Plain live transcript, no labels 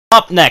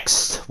Up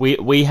next,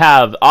 we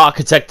have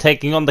Architect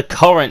taking on the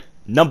current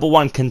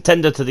 #1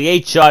 contender to the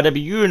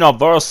HRW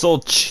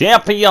Universal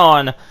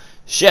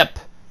Championship,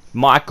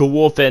 Michael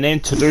Wolf, and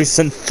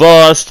introducing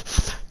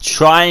first,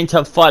 trying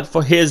to fight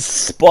for his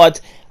spot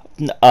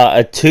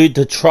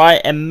to try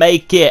and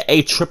make it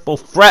a triple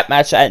threat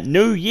match at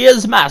New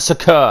Year's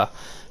Massacre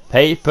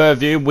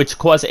pay-per-view, which of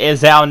course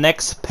is our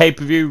next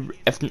pay-per-view,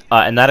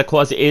 and that of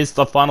course is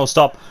the final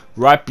stop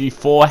right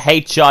before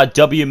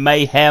HRW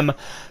Mayhem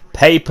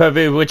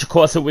pay-per-view, which of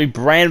course will be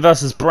brand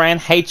versus brand,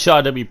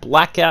 HRW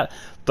Blackout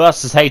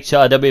versus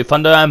HRW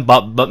Thunderdome.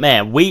 But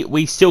man,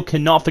 we still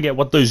cannot forget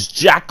what those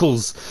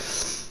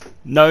jackals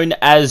known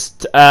as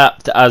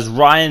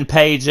Ryan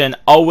Page and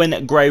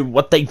Owen Gray,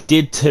 what they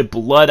did to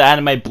Blood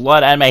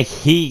Anime.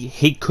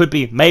 He could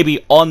be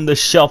maybe on the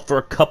shelf for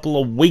a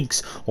couple of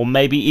weeks or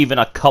maybe even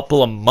a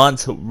couple of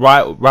months,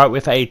 right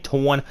with a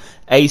torn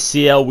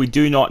ACL. We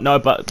do not know.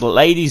 But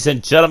ladies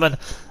and gentlemen,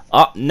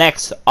 up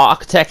next,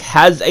 Architect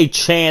has a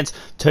chance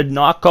to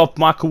knock off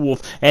Michael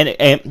Wolf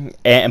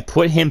and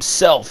put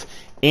himself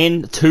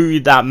into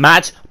that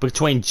match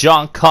between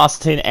John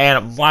Constantine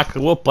and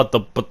Michael Wolf. But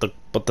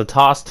the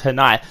task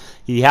tonight,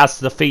 he has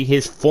to defeat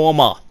his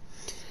former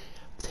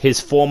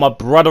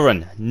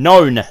brethren,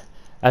 known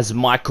as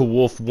Michael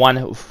Wolf,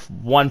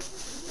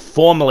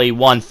 formerly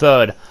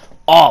 1/3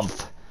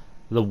 of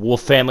the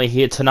Wolf family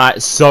here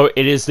tonight. So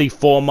it is the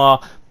former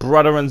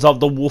brethren of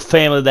the Wolf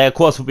family. They of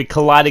course will be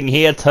colliding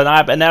here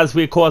tonight, and as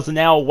we of course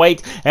now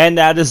wait, and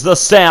that is the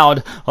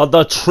sound of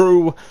the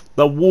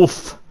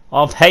Wolf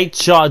of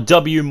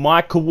HRW,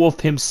 Michael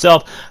Wolf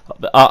himself,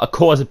 of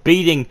course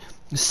beating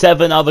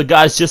 7 other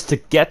guys just to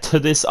get to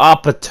this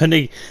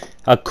opportunity,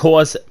 of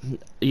course,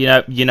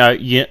 to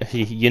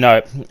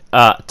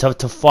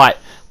fight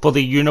for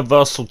the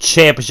Universal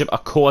Championship,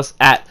 of course,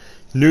 at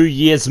New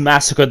Year's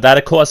Massacre. That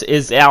of course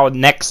is our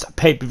next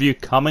pay-per-view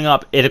coming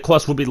up. It of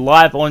course will be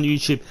live on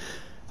YouTube,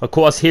 of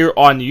course here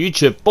on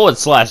YouTube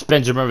 /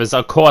 Benjamin Rivers,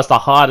 of course the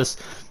hardest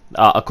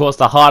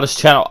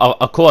channel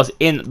of course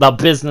in the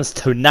business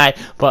tonight.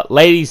 But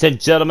ladies and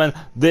gentlemen,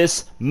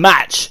 this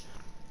match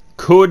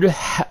could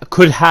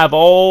have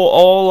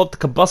all of the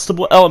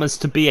combustible elements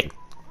to be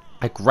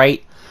a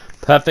great,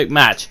 perfect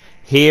match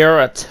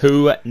here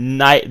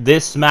tonight.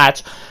 This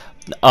match,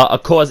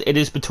 of course, it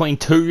is between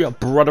 2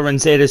 brethren.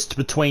 It is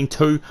between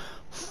 2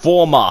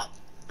 former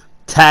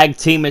tag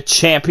team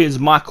champions.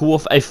 Michael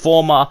Wolf, a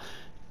former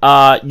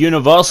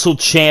Universal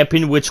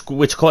Champion, which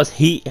of course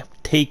he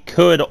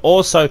could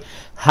also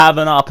have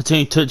an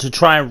opportunity to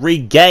try and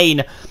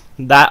regain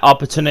that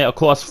opportunity, of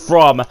course,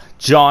 from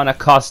John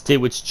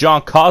Constantine, which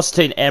John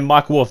Constantine and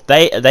Michael Wolf,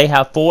 they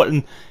have fought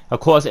in, of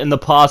course, in the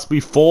past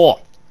before.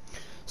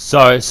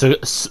 So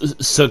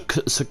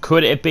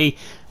could it be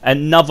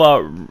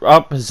another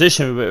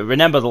opposition?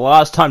 Remember, the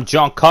last time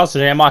John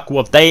Constantine and Michael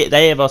Wolf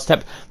they ever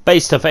stepped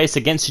face to face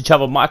against each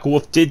other, Michael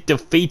Wolf did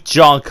defeat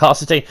John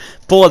Constantine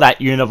for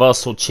that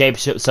Universal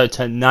Championship. So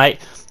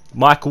tonight,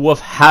 Michael Wolf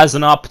has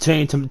an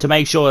opportunity to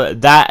make sure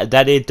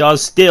that it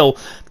does still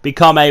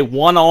become a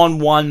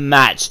one-on-one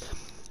match.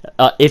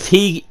 If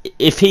he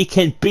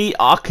can beat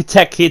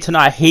Architect here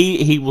tonight,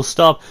 he will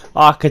stop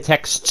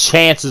Architect's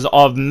chances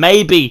of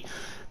maybe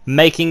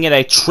making it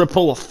a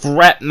triple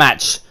threat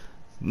match.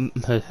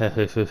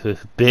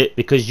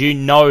 Because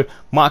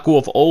Michael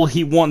Wolf, all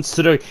he wants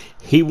to do,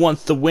 he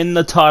wants to win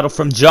the title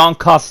from John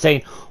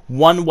Constantine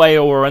one way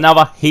or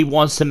another. He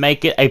wants to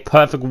make it a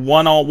perfect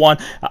one-on-one,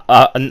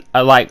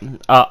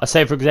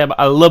 say for example,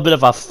 a little bit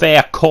of a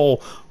fair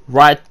call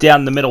right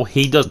down the middle.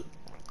 He does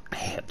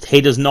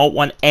not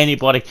want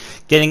anybody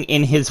getting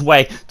in his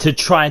way to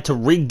try to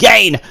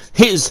regain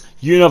his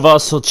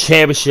Universal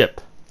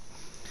Championship.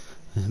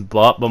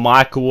 But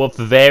Michael Wolf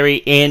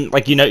very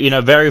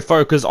very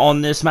focused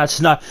on this match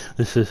tonight.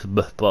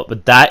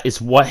 But that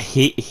is what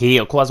he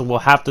of course will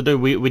have to do.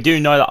 We do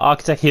know that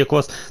Architect here, of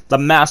course, the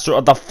master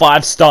of the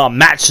 5-star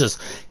matches.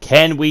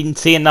 Can we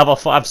see another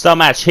 5-star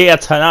match here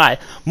tonight?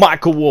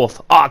 Michael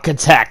Wolf,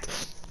 Architect,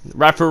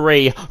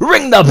 referee,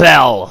 ring the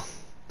bell.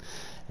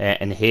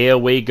 And here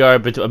we go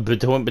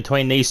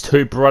between these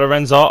 2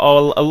 brethren.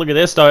 Oh, look at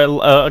this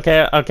though.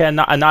 Okay,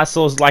 a nice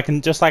little,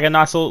 just like a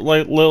nice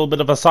little bit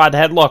of a side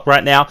headlock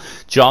right now.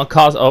 John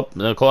Cos, of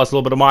course, a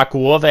little bit of Michael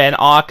Wolf and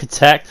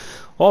Architect.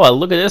 Oh,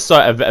 look at this. So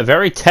a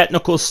very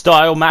technical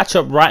style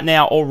matchup right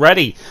now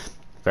already.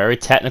 Very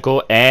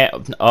technical,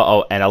 and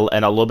and a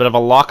little bit of a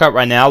lockup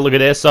right now. Look at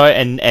this. So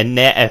and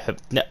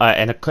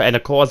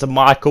of course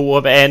Michael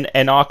Wolf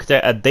and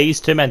Architect,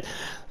 these 2 men.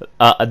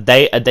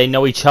 They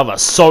know each other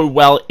so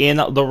well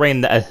in the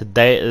ring that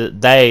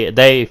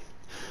they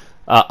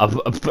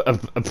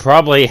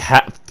probably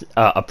had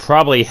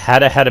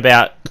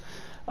about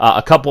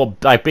a couple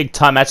of big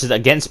time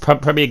matches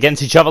probably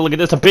against each other. Look at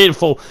this, a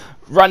beautiful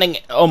running.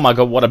 Oh my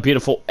god, what a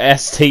beautiful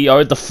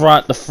STO! The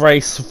front.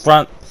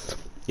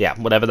 Yeah,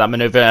 whatever that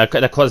maneuver.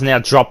 Of course, now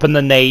dropping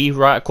the knee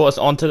right, of course,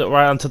 onto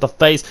the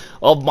face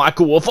of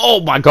Michael Wolf.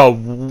 Oh my god,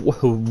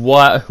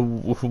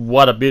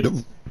 what a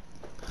beautiful.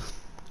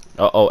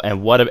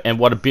 And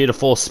what a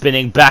beautiful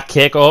spinning back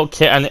kick.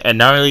 Okay,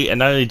 and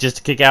only just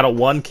to kick out at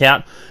 1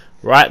 count.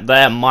 Right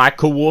there,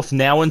 Michael Wolf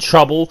now in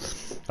trouble.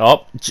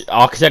 Oh,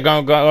 Architect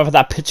gonna go over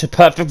that picture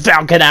perfect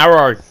Falcon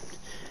Arrow.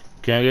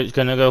 Gonna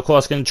go, of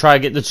course, gonna try to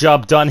get the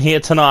job done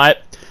here tonight.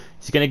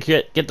 He's gonna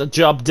get the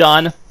job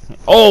done.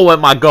 Oh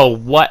my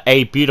god, what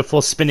a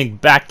beautiful spinning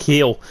back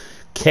heel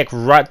kick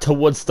right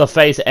towards the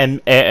face.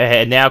 And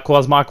now, of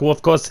course, Michael Wolf,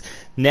 of course,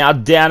 now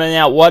down and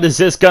out. What is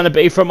this gonna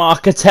be from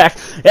Architect?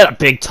 And a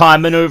big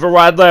time maneuver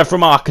right there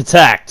from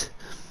Architect.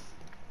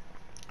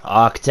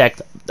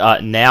 Architect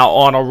now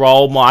on a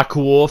roll.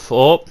 Michael Wolf.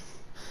 Oh,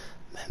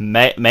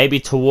 maybe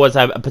towards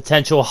a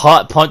potential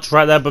hard punch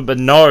right there, but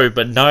no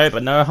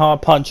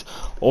hard punch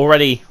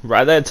already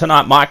right there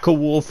tonight. Michael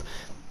Wolf.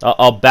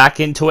 I'll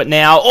back into it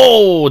now.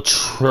 Oh,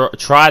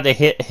 try to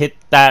hit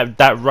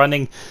that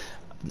running,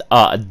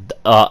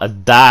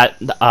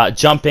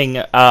 jumping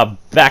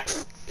back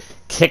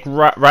kick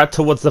right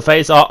towards the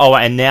face.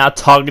 And now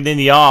targeting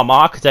the arm.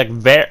 Architect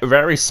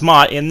very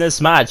smart in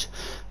this match.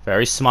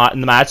 Very smart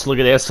in the match. Look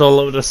at this, a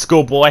little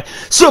schoolboy.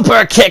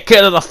 Super kick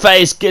into the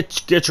face.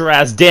 Get your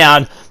ass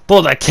down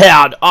for the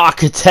count.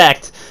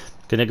 Architect.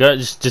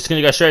 Just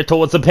gonna go straight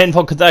towards the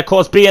pinfall. Could that, of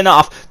course, be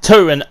enough?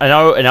 2 and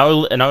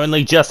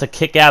only just a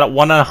kick out at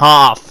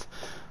 1.5.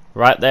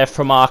 Right there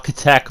from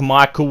Architect.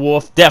 Michael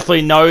Wolf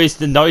definitely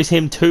knows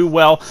him too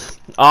well.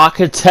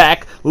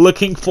 Architect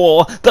looking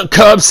for the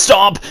curb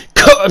stomp.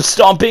 Curb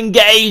stomp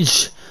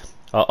engage.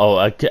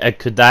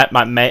 Could that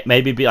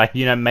maybe be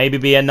maybe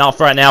be enough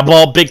right now?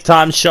 Ball, big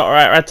time shot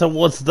right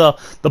towards the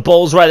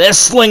balls right there.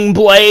 Sling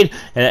blade,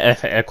 and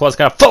of course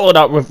gonna follow it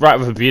up with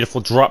a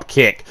beautiful drop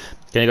kick.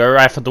 Gonna go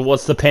right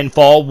towards the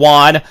pinfall.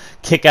 1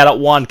 kick out at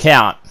 1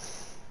 count.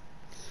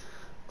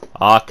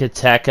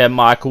 Architect and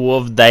Michael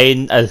Wolf, they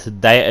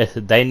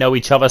know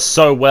each other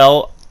so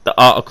well.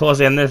 Of course,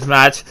 in this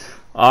match,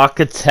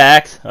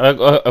 Architect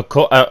now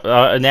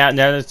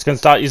it's gonna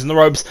start using the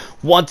ropes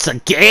once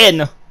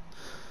again.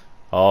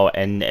 Oh,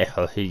 and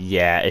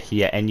yeah,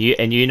 and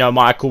you know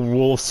Michael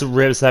Wolf's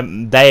ribs,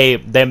 they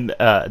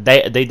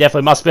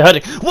definitely must be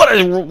hurting.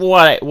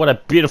 What a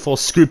beautiful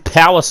scoop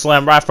power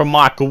slam right from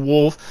Michael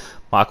Wolf.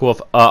 Michael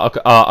Wolf,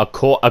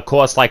 of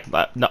course,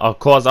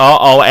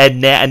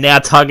 and now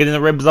targeting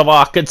the ribs of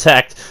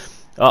Architect.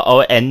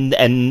 And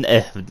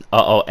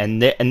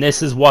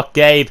this is what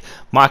gave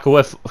Michael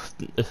Wolf,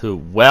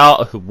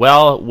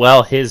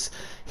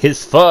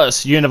 his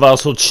first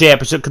Universal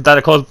Championship. Could that,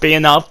 of course, be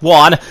enough?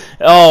 1.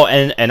 Oh,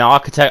 and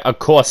Architect, of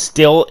course,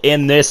 still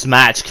in this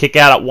match. Kick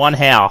out at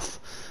 1/2.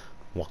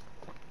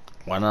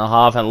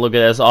 1.5, and look at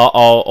this.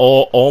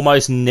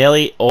 Almost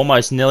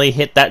nearly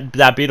hit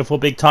that beautiful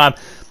big time.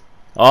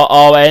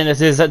 And it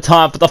is a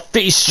time for the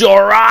feast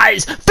your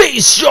eyes.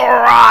 Feast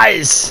your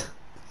eyes.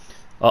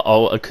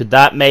 Could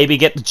that maybe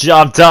get the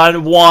job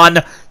done?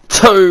 1,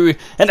 2,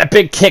 and a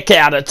big kick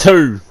out at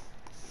 2.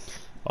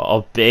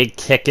 Big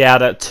kick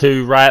out at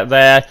 2 right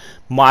there.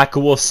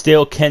 Michael Wolf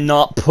still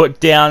cannot put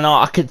down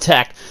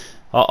Architect.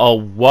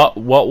 What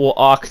will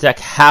Architect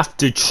have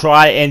to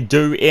try and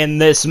do in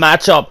this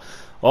matchup?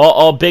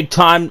 Big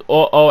time.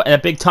 And a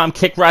big time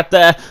kick right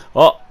there.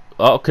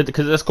 Could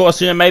this course,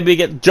 maybe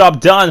get the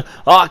job done?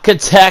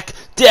 Architect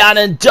down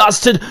and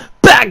dusted.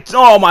 Back.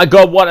 Oh my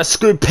god, what a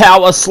screw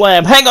power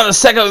slam. Hang on a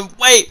second.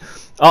 Wait.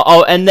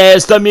 And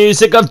there's the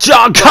music of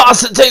John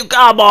Constantine.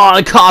 Come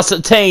on,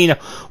 Constantine.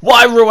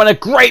 Why ruin a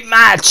great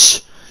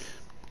match?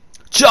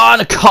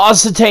 John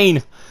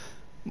Constantine.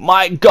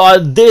 My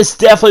god, this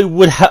definitely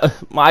would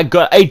have, my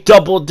god, a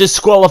double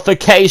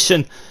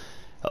disqualification.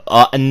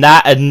 And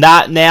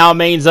that now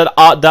means that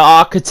the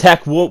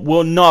Architect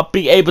will not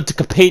be able to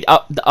compete,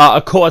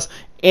 of course,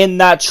 in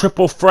that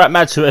triple threat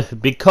match,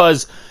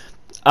 because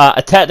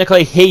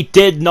technically he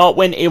did not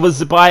win. It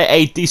was by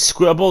a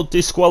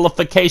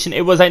disqualification.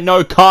 It was a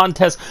no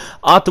contest.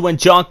 After when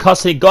John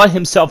Constantine got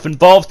himself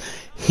involved,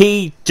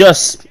 he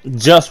just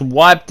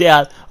wiped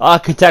out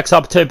Architect's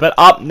opportunity. But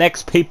up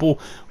next, people,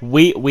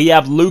 we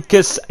have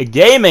Lucas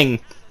Gaming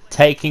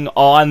taking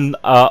on,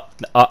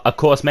 of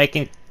course,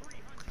 making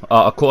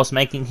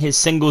his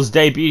singles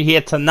debut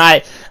here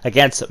tonight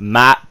against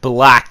Matt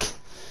Black.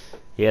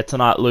 Here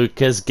tonight,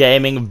 Lucas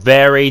Gaming,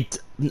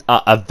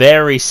 a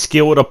very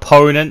skilled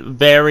opponent,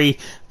 very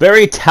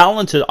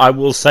talented, I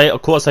will say.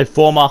 Of course, a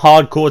former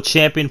hardcore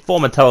champion,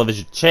 former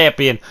television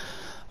champion.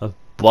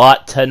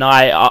 But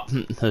tonight,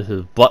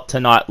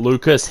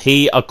 Lucas,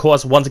 he of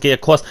course wants to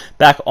get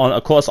back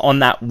on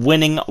that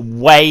winning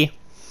way.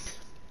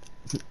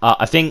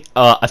 I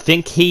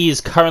think he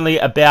is currently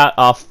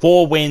about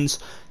 4 wins,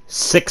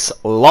 6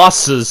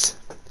 losses.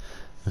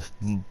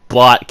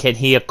 But can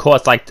he, of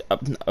course,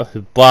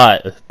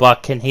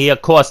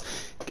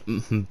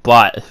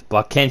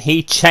 can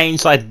he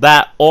change like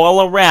that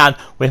all around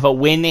with a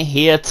win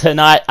here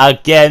tonight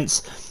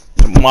against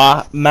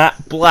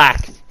Matt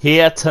Black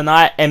here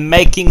tonight and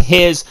making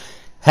his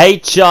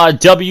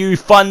HRW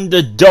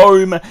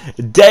Thunderdome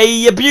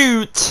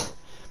debut?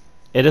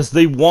 It is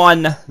the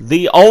one,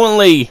 the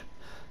only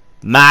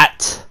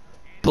Matt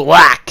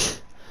Black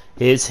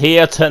is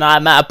here tonight.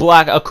 Matt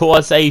Black, of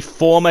course, a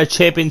former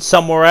champion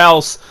somewhere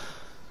else.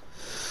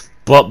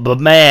 But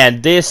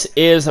man, this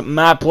is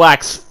Matt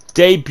Black's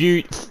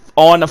debut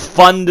on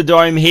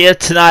Thunderdome here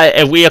tonight,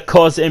 and we are, of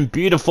course, in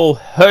beautiful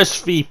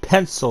Hershey,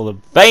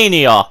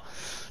 Pennsylvania.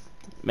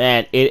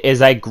 Man, it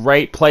is a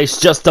great place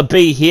just to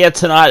be here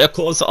tonight. Of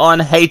course, on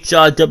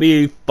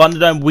HRW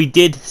Thunderdome, we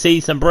did see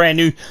some brand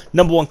new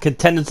 #1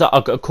 contenders,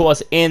 of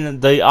course, in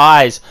the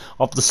eyes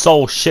of the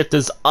Soul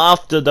Shifters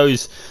after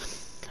those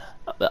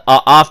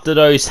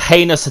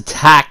heinous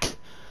attack.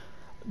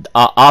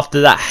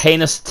 After that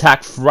heinous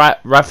attack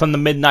right from the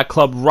Midnight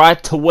Club,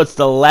 right towards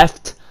the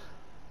left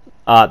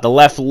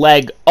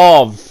leg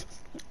of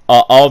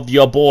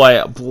your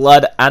boy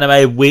Blood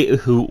Anime,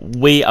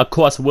 we of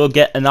course will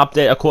get an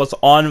update, of course,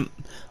 on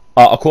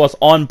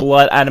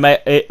Blood Anime,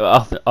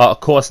 of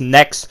course,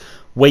 next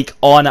week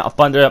on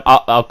Thunder,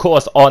 of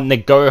course, on the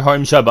Go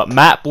Home show. But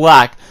Matt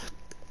Black,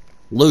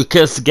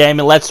 Lucas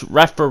Gaming, let's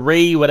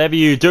referee whatever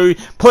you do.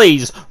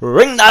 Please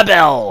ring the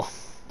bell.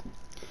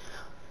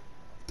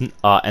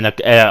 And of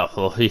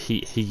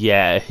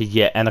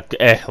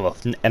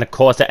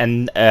course,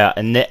 and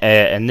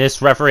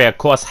this referee, of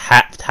course,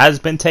 has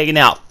been taken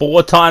out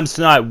 4 times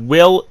tonight.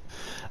 Will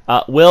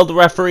the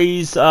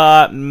referees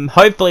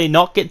hopefully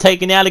not get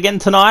taken out again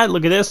tonight?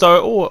 Look at this.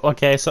 So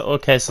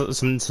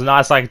some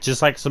nice,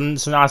 some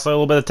nice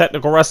little bit of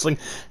technical wrestling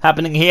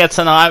happening here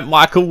tonight.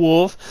 Michael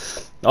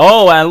Wolf.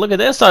 Oh, and look at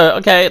this. So,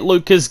 okay,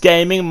 Lucas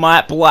Gaming,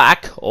 Matt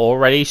Black,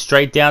 already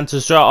straight down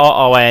to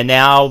show. And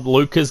now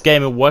Lucas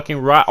Gaming working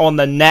right on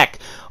the neck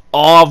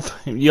of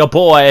your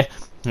boy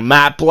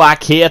Matt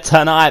Black here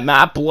tonight.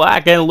 Matt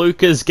Black and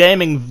Lucas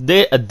Gaming.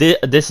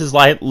 This is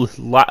like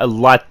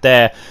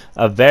their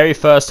very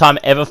first time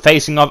ever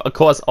facing off, of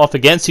course, off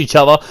against each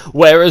other.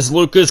 Whereas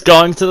Lucas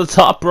going to the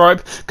top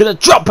rope, gonna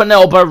drop an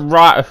elbow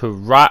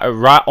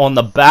right on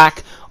the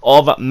back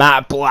of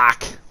Matt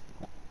Black.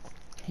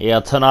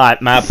 Yeah,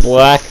 tonight, Matt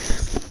Black,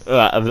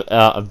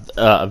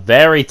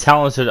 very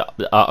talented,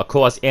 of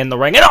course, in the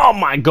ring. And oh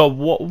my god,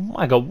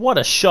 what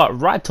a shot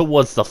right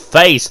towards the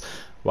face,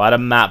 right of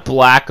Matt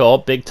Black. Oh,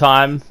 big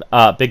time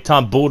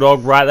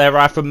bulldog right there,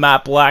 right from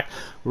Matt Black,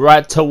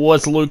 right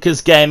towards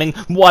Lucas Gaming.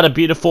 What a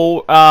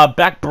beautiful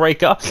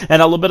backbreaker,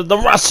 and a little bit of the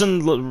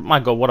Russian.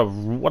 My god,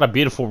 what a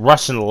beautiful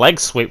Russian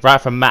leg sweep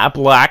right from Matt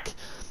Black.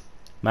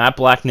 Matt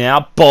Black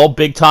now, ball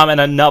big time, and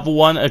another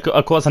one,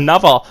 of course,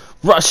 another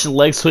Russian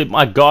leg sweep.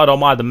 My god, oh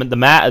my, the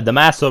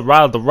massive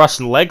right of the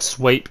Russian leg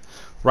sweep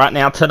right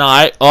now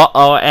tonight.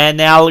 And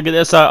now look at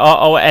this.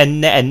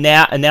 And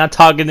now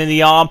targeting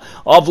the arm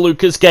of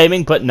Lucas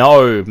Gaming, but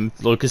no,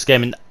 Lucas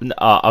Gaming,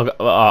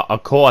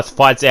 of course,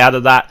 fights out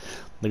of that.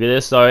 Look at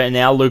this though, and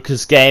now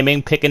Lucas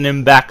Gaming picking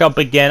him back up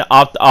again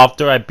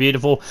after a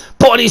beautiful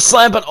body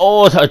slam, but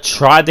I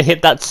tried to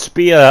hit that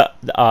spear.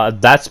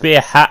 That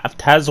spear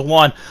has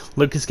won.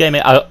 Lucas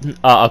Gaming,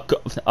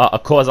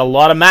 of course, a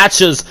lot of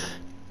matches,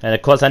 and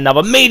of course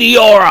another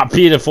Meteora,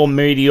 beautiful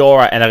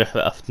Meteora, and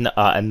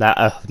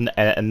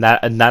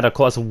that of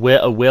course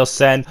will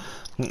send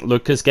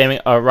Lucas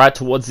Gaming right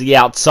towards the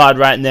outside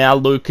right now.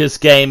 Lucas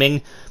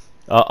Gaming,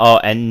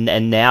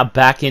 and now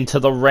back into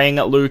the ring,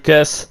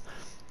 Lucas.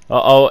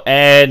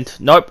 And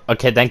nope.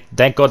 Okay,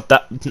 thank God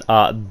that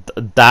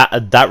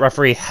that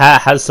referee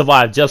has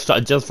survived just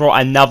for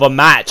another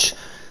match.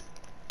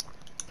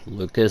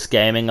 Lucas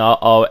Gaming.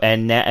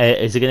 And now,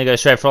 is he gonna go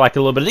straight for like a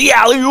little bit of the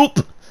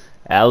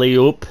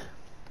alley-oop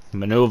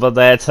maneuver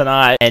there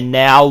tonight? And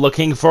now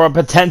looking for a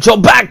potential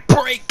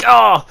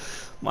backbreaker.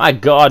 My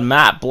God,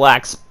 Matt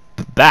Black's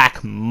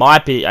back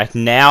might be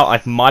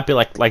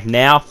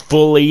now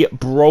fully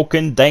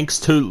broken thanks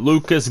to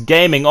Lucas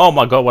Gaming. Oh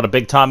my god, what a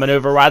big time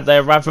maneuver right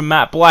there, right from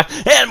Matt Black.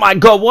 And my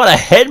god, what a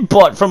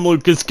headbutt from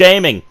Lucas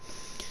Gaming.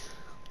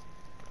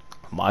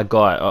 My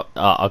god,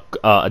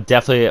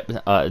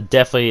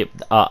 definitely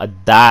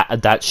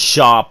that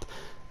sharp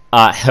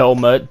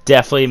helmet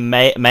definitely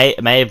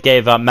may have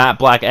gave Matt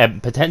Black a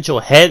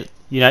potential head.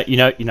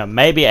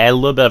 Maybe a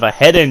little bit of a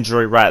head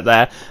injury right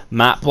there.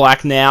 Matt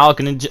Black now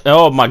gonna.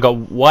 Oh my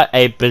god, what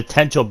a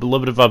potential little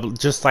bit of a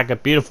just like a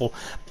beautiful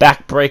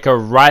backbreaker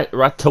right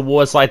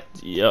towards like.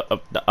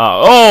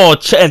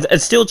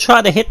 And still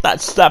trying to hit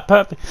that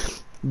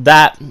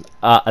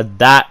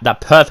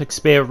perfect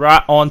spear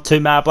right onto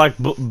Matt Black,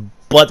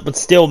 but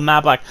still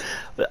Matt Black.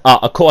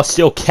 Of course,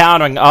 still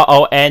countering.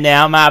 And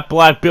now Matt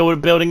Black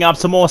building up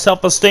some more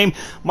self-esteem.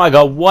 My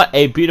god, what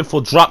a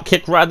beautiful drop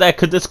kick right there.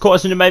 Could this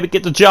cause him to maybe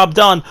get the job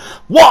done?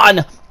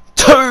 1,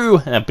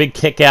 2, and a big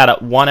kick out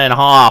at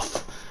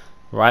 1.5.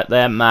 Right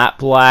there, Matt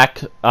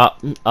Black.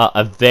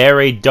 A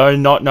very do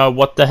not know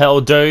what the hell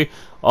do.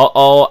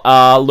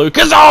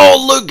 Lucas.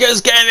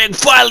 Lucas Gaming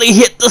finally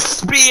hit the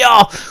spear.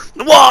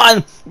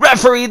 1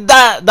 referee.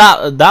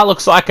 That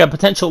looks like a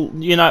potential,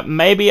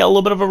 maybe a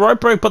little bit of a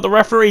rope break, but the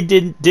referee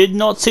did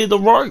not see the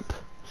rope.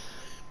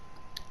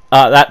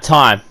 That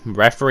time,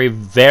 referee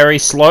very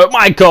slow.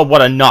 My God,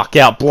 what a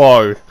knockout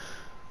blow!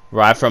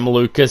 Right from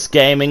Lucas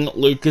Gaming.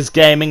 Lucas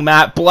Gaming,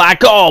 Matt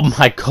Black. Oh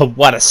my God,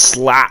 what a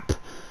slap!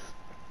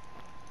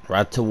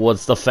 right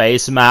towards the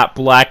face. Matt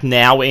Black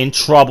now in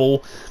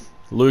trouble.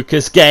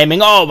 Lucas Gaming,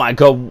 oh my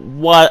god,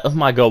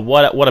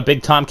 what a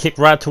big time kick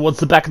right towards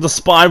the back of the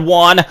spine.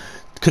 One,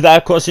 could that,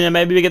 of course,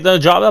 maybe get the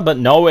job there, but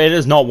no, it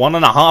is not.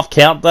 1.5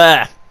 count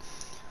there.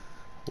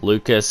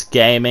 Lucas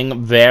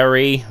Gaming,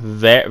 very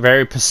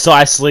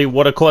precisely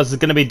what, of course, is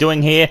going to be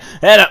doing here.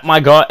 And, oh my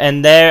god,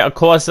 and there, of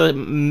course,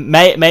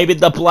 maybe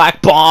the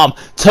Black Bomb.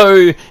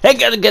 2, and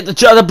going to get the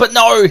job, but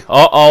no.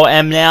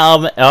 And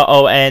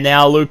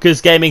now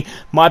Lucas Gaming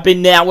might be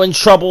now in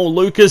trouble.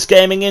 Lucas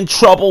Gaming in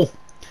trouble.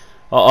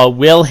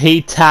 Will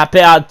he tap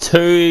out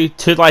to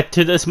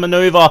this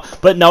maneuver?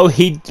 But no,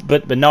 he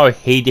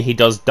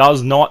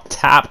does not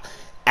tap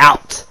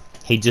out.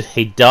 He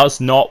does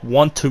not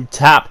want to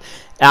tap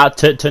out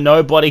to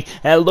nobody.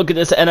 And look at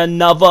this, and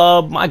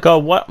another, what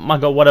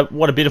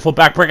a beautiful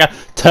backbreaker.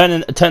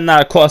 Turn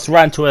that across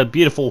right into a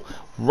beautiful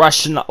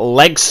Russian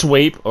leg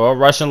sweep,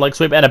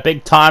 and a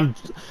big time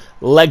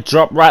leg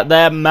drop right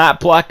there. Matt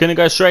Black gonna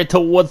go straight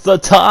towards the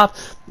top.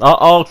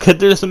 Could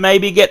this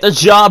maybe get the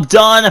job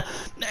done?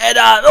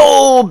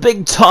 And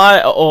big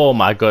time. Oh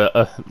my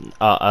god.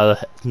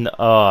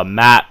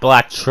 Matt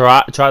Black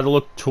try to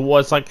look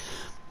towards like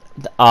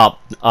that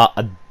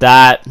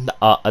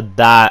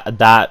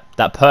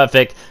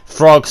perfect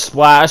frog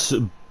splash,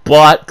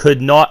 but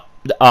could not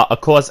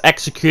of course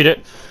execute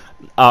it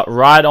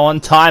right on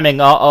timing.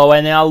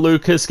 And now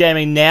Lucas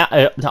Gaming now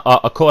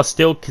of course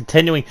still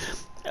continuing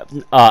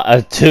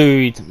to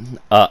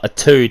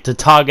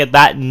target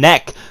that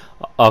neck,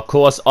 of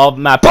course, of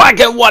Matt Black.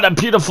 And what a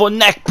beautiful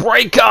neck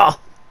breaker.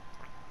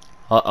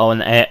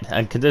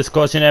 And can this, of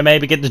course,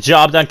 maybe get the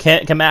job done?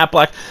 Can Matt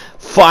Black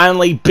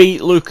finally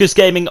beat Lucas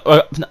Gaming,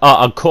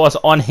 of course,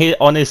 on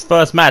his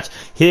first match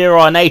here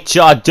on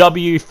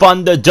HRW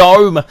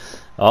Thunderdome?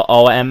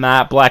 And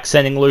Matt Black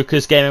sending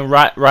Lucas Gaming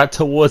right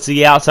towards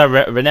the outside.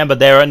 Remember,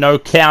 there are no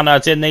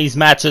countouts in these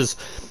matches.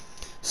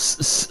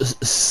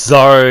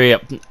 So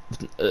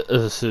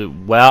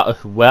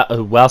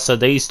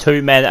these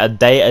two men,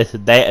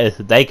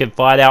 they can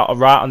fight out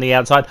right on the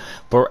outside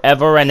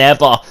forever and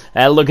ever.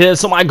 And look at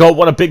this! Oh my god,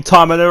 what a big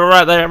time maneuver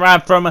right there,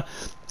 right from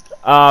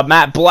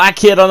Matt Black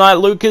here tonight.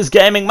 Lucas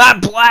Gaming,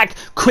 Matt Black,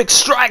 quick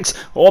strikes,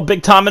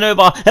 big time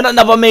maneuver, and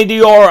another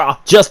Meteora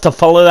just to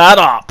follow that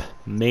up.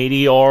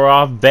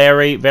 Meteora,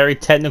 very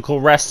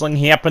technical wrestling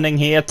happening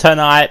here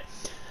tonight.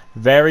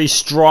 Very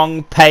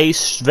strong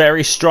pace,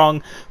 very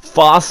strong,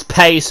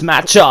 fast-paced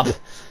matchup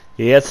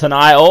here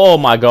tonight. Oh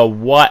my god,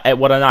 what a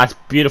nice,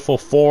 beautiful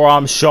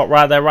forearm shot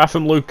right there, right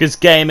from Lucas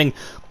Gaming.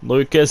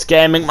 Lucas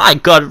Gaming, my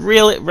god,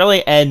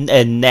 really, and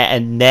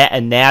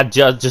now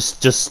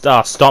just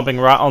stomping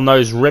right on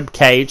those rib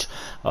cage,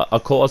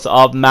 of course,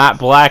 of Matt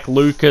Black.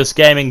 Lucas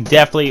Gaming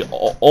definitely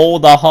all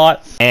the heart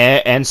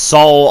and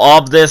soul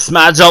of this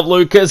matchup.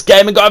 Lucas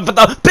Gaming going for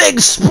the big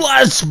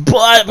splash,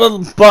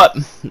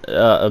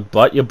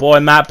 but your boy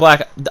Matt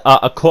Black,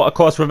 of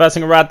course,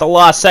 reversing around the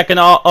last second.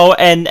 And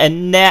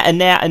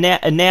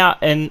now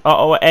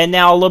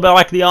a little bit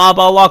like the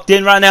armbar locked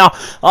in right now.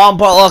 Armbar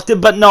locked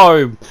in, but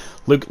no.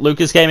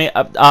 Lucas Gaming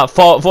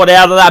fought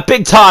out of that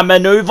big time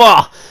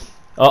maneuver.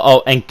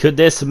 And could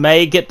this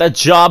may get the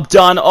job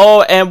done?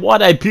 And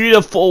what a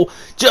beautiful,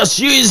 just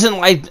using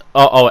like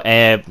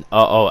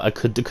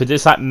could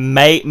this like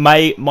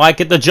might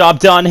get the job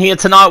done here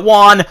tonight.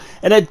 1,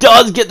 and it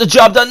does get the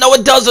job done. No,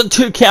 it doesn't.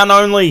 2 count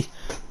only.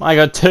 My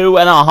god,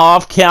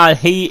 2.5 count.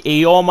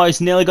 He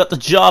almost nearly got the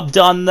job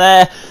done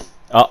there.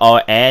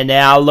 And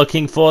now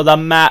looking for the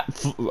map.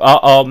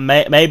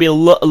 Maybe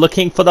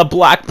looking for the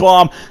Black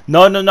Bomb.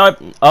 No. Yeah.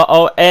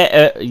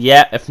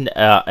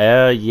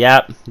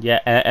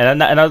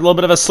 And a little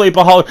bit of a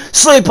sleeper hold.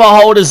 Sleeper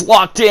hold is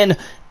locked in.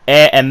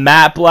 And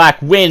Matt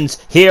Black wins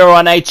here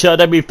on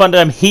HRW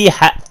Thunderdome. He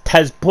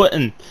has put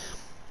in,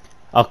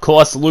 of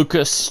course,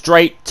 Lucas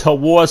straight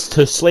towards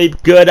to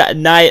sleep. Good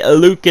night,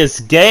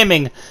 Lucas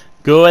Gaming.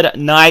 Good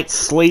night,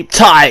 sleep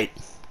tight.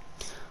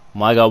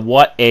 My god,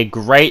 what a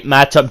great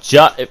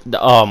matchup.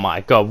 Oh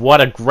my god,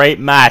 what a great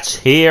match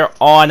here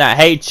on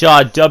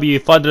HRW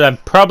Thunderdome.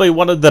 Probably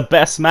one of the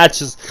best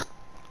matches,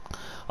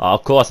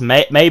 of course,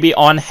 maybe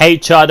on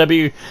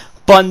HRW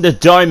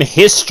Thunderdome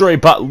history.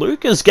 But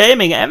Lucas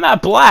Gaming and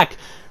Matt Black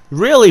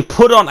really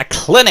put on a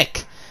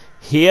clinic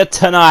here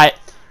tonight.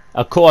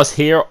 Of course,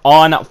 here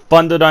on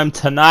Thunderdome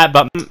tonight,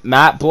 but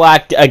Matt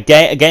Black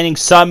gaining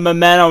some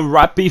momentum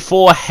right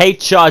before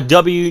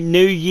HRW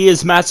New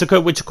Year's Massacre,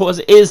 which of course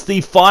is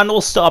the final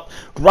stop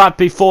right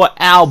before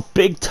our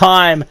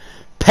big-time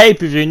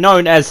pay-per-view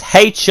known as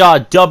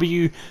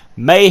HRW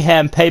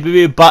Mayhem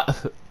pay-per-view.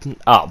 But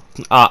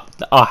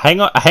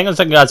hang on a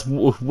second, guys.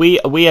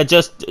 We are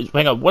just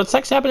hang on. What's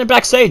actually happening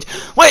backstage?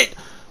 Wait.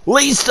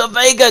 Lisa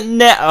Vega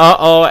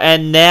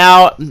and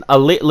now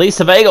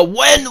Lisa Vega.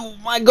 Oh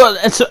my god,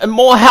 it's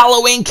more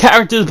Halloween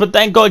characters, but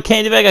thank god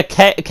Candy Vega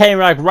came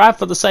right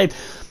for the save.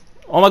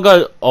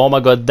 oh my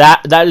god,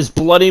 that is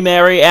Bloody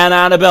Mary and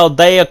Annabelle.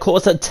 They of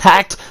course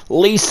attacked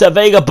Lisa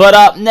Vega, but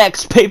up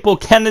next, people,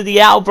 Kennedy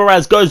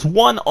Alvarez goes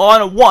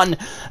 1-on-1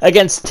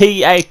 against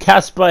T.A.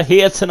 Casper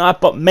here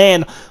tonight. But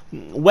man,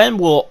 when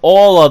will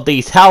all of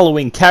these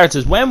Halloween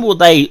characters, when will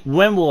they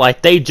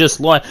just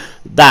learn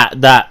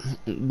that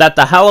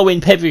the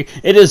Halloween pay-per-view,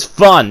 it is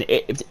fun,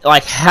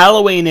 like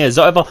Halloween is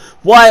over?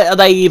 Why are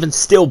they even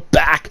still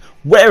back?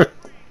 Where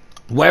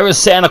is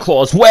Santa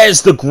Claus?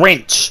 Where's the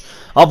Grinch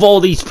of all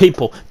these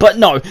people? But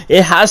no,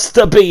 it has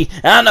to be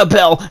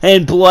Annabelle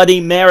and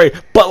Bloody Mary.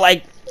 But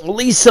like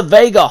Lisa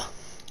Vega,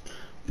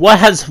 why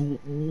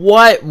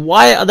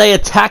are they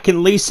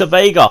attacking Lisa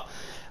Vega?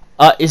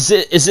 Is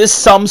this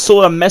some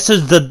sort of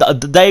message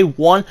that they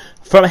want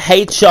from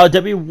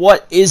HRW?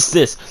 What is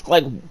this?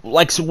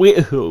 So we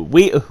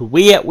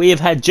have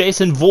had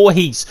Jason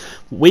Voorhees,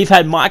 we've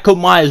had Michael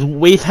Myers,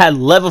 we've had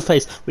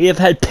Leatherface, we have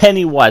had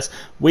Pennywise,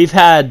 we've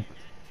had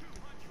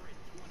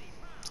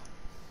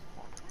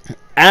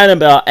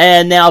Annabelle,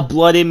 and now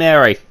Bloody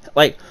Mary.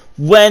 Like,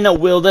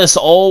 when will this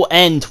all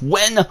end?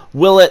 When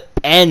will it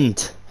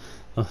end?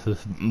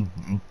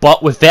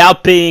 But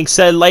without being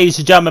said, ladies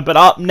and gentlemen, but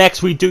up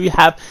next we do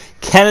have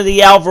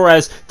Kennedy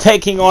Alvarez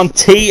taking on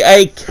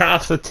T.A.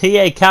 Casper.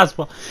 T.A.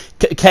 Casper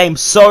came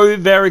so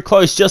very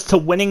close just to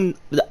winning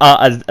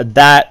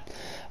that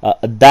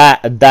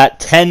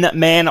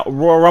 10-man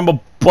Royal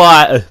Rumble,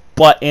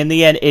 but in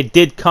the end it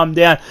did come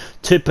down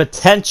to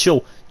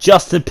potential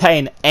Justin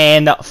Payne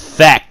and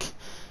Feck.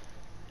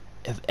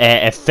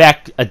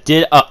 Feck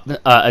did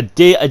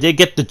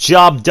get the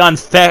job done.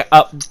 Feck,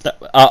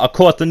 of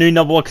course, the new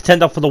number one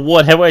contender for the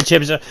World Heavyweight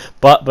Championship,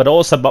 but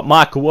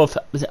Michael Wolf,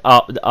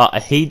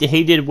 he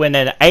did win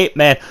an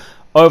 8-man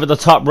over the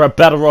top rope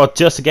battle royal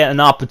just to get an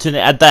opportunity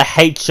at the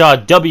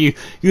HRW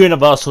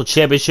Universal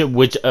Championship,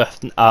 which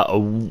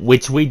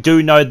we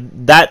do know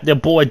that the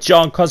boy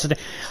John Constantine,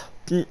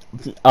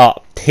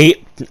 he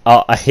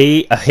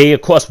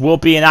of course will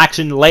be in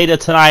action later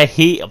tonight.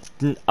 He of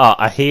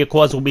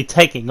course will be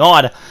taking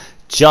on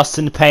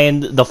Justin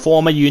Payne, the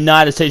former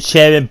United States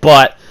champion,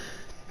 but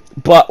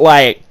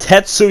like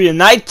Tetsuya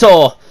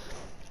Naito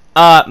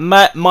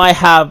might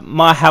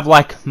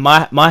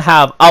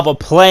have other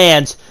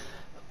plans.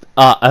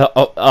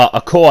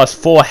 Of course,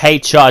 for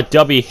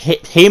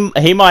HRW,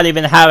 he might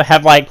even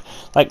have like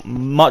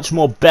much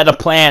more better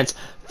plans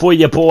for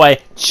your boy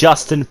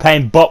Justin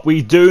Payne. But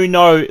we do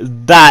know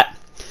that,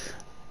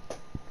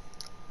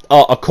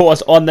 of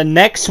course, on the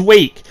next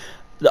week,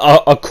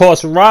 of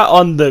course, right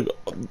on the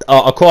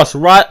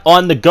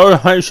Go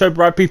Home show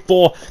right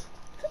before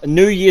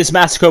New Year's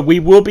Massacre,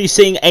 we will be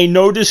seeing a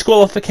no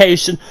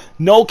disqualification,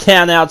 no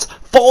countouts,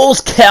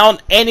 Falls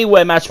Count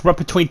Anywhere match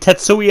between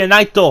Tetsuya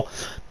Naito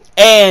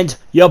and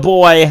your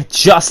boy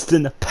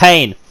Justin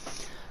Payne.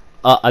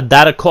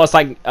 That of course,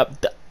 now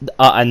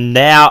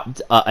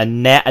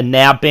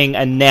being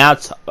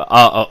announced,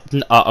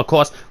 of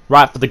course,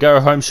 right for the Go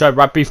Home show,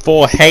 right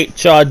before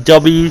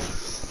HRW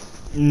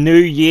New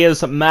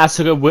Year's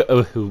Massacre, which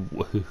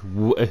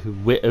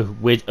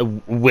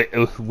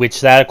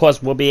that of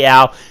course will be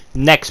our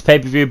next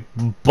pay-per-view,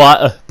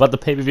 but the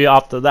pay-per-view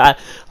after that,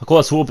 of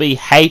course, will be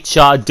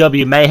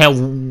HRW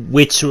Mayhem,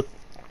 which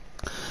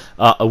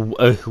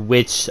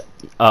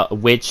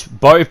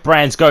both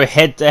brands go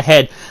head to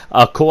head,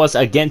 of course,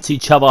 against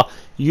each other.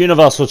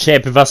 Universal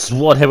Champion versus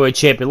World Heavyweight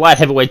Champion, Light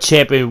Heavyweight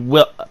Champion.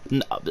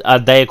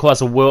 They of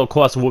course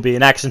will be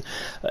in action,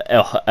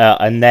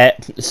 and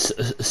that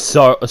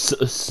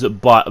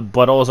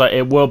but also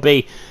it will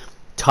be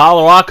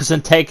Tyler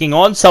Arkinson taking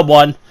on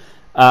someone.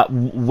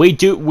 We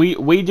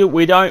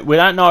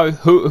don't know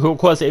who of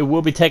course it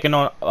will be taken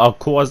on, of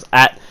course,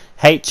 at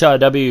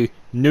HRW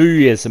New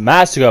Year's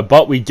Massacre,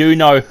 but we do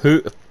know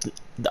who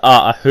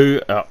of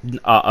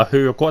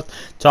course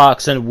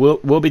Tarkson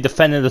will be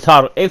defending the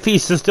title if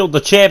he's still the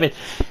champion.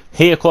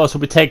 He of course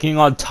will be taking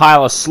on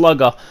Tyler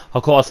Slugger,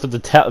 of course, for the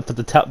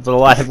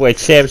light heavyweight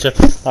championship,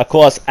 of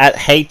course, at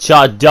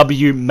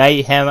HRW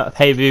Mayhem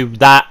pay-per-view.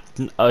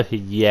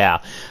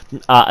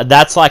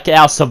 That's like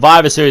our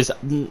Survivor Series,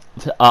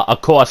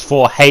 of course,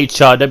 for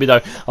HRW though.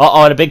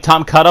 On a big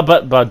time cutter,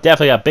 but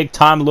definitely a big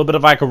time, a little bit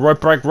of like a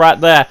rope break right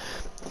there.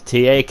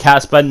 T.A.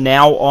 Casper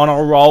now on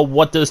a roll.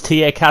 What does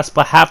T.A.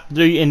 Casper have to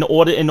do in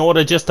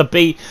order just to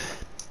beat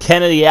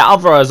Kennedy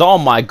Alvarez? Oh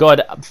my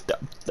God!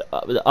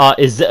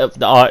 Is there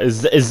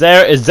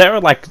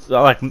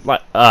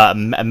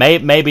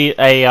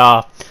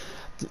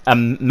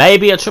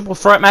maybe a triple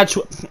threat match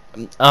with?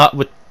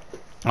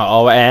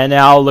 Oh, and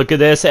now look at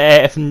this,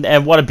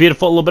 and what a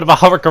beautiful little bit of a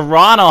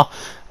hurricanrana,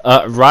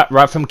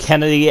 right from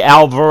Kennedy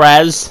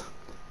Alvarez.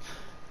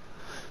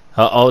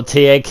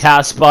 T.A.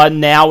 Casper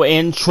now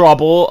in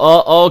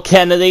trouble.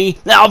 Kennedy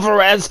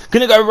Alvarez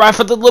gonna go right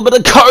for the little bit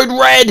of Code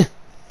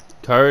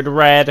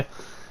Red.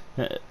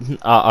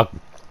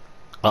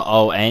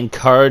 And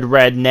Code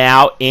Red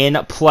now in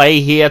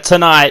play here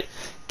tonight.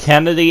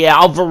 Kennedy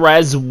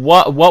Alvarez,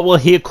 what will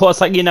he, of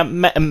course,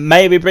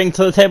 maybe bring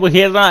to the table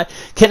here tonight?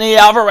 Kennedy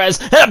Alvarez,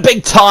 and a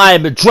big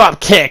time drop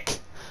kick.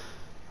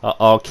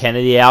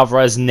 Kennedy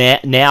Alvarez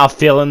now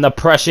feeling the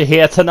pressure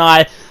here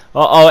tonight.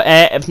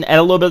 And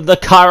a little bit of the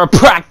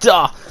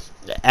chiropractor.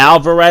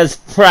 Alvarez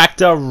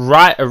practor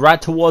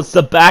right towards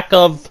the back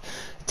of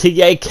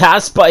T.A.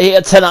 Casper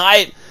here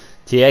tonight.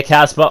 T.A.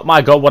 Casper,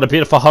 my God, what a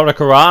beautiful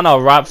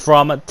Hurricanrana right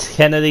from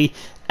Kennedy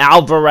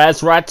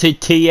Alvarez right to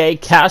T.A.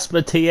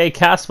 Casper. T.A.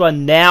 Casper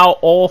now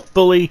all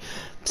fully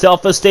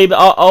self-esteem.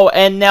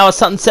 And now a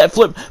sunset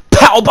flip.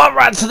 Powerbomb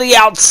right to the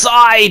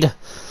outside.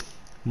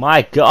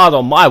 My God,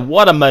 oh my,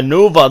 what a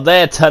maneuver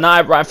there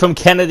tonight right from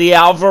Kennedy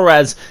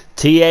Alvarez.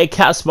 T.A.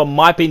 Casper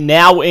might be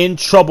now in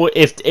trouble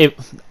if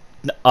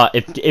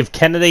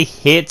Kennedy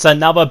hits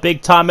another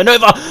big time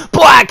maneuver.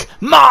 Black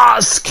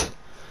Mask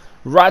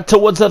right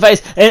towards the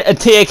face, and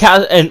T.A.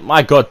 Casper, and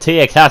my God,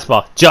 T.A.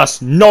 Casper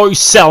just no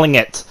selling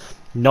it.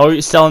 No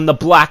selling the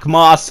Black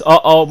Mask.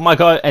 My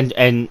God,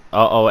 and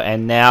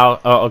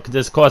now could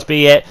this of course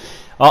be it?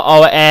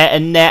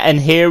 And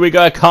here we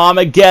go.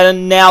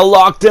 Carmageddon now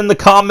locked in. The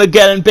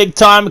Carmageddon big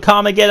time.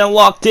 Carmageddon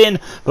locked in.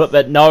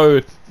 But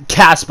no,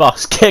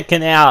 Casper's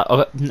kicking out.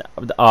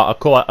 Of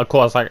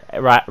course, like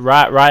right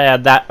out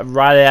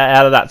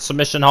of that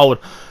submission hold,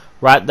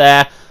 right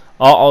there.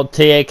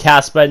 T.A.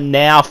 Casper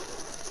now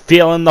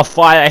feeling the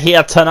fire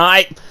here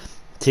tonight.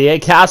 T.A.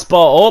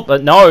 Casper.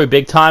 But no,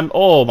 big time.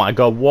 Oh my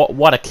God,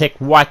 what a kick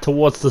right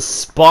towards the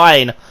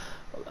spine.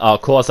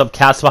 Of course, of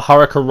Casper.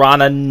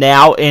 Hurricanrana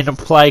now in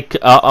play.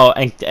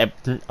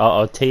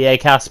 T.A.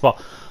 Casper.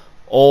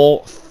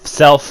 All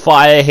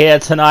self-fire here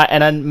tonight.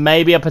 And then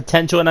maybe a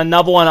potential in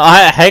another one.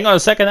 Hang on a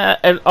second.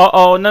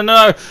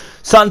 No.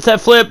 Sunset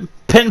flip.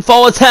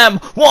 Pinfall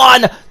attempt.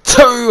 1,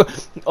 2.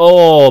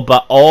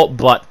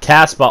 But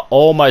Casper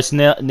almost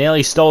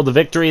nearly stole the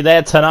victory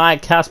there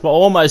tonight. Casper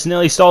almost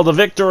nearly stole the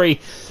victory.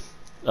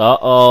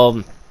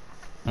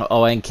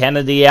 And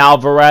Kennedy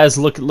Alvarez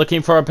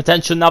looking for a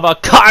potential another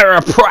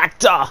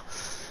chiropractor.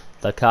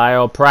 The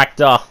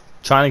chiropractor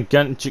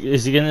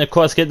is he going to, of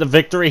course, get the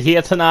victory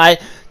here tonight?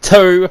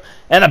 2,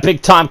 and a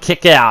big time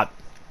kick out.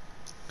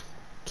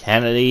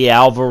 Kennedy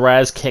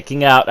Alvarez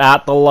kicking out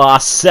at the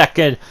last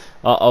second.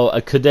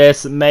 Could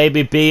this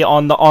maybe be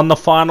on the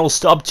final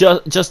stop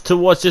just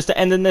to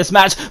end in this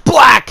match?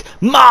 Black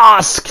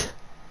Mask.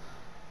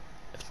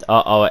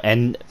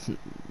 And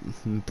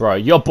bro,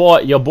 your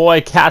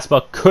boy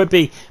Casper could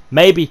be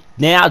maybe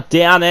now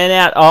down and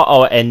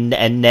out. And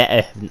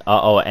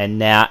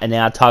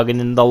now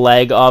targeting the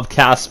leg of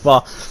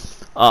Casper.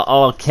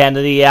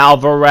 Kennedy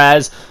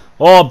Alvarez.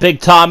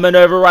 Big time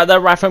maneuver right there,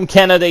 right from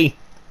Kennedy.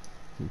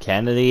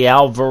 Kennedy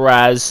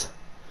Alvarez.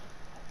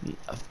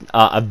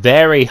 A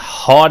very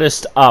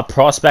hottest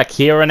prospect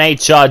here in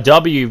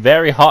HRW.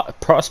 Very hot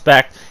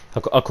prospect.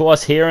 Of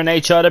course, here in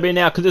HRW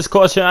now, because this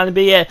course should only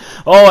be it.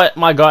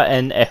 My God,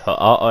 and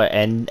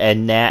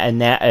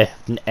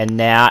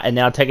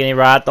now taking it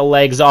right at the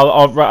legs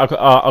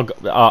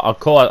of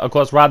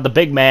course, right the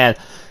big man,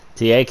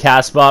 T.A.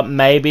 Casper,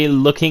 maybe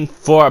looking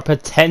for a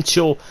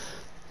potential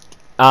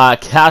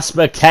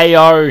Casper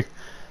KO.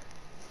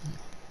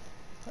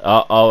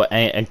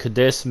 And could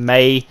this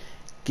may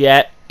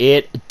get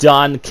it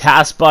done?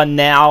 Casper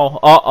now.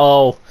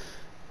 Oh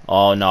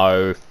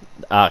no.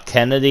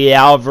 Kennedy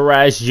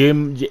Alvarez,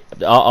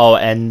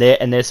 and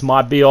this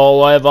might be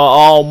all over.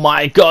 Oh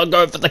my God,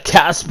 go for the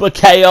Casper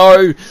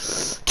KO.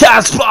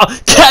 Casper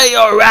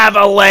KO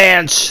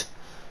Avalanche.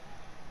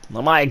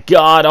 Oh my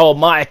God,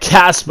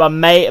 Casper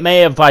may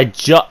have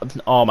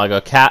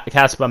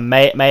Casper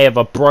may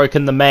have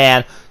broken the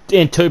man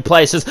in 2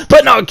 places,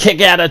 but no,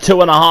 kick out of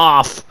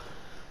 2.5.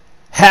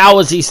 How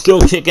is he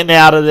still kicking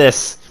out of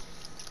this?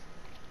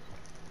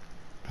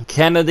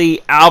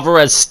 Kennedy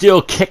Alvarez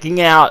still kicking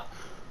out.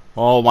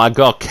 Oh my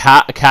God,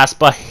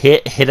 Casper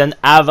hit an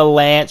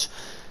avalanche.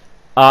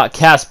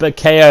 Casper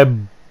KO,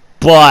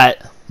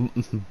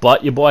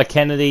 but your boy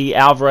Kennedy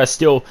Alvarez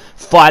still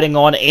fighting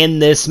on in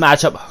this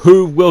matchup.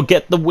 Who will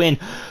get the win?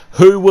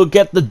 Who will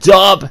get the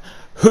dub?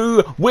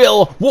 Who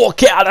will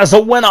walk out as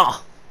a winner?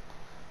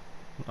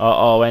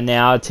 And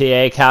now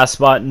T.A.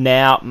 Casper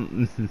now,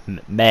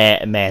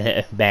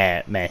 man,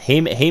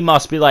 he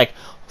must be like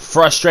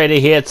frustrated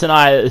here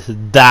tonight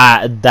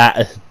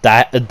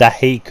that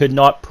he could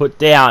not put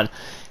down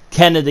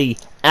Kennedy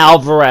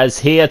Alvarez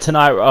here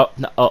tonight.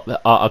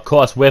 Of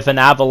course, with an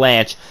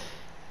avalanche.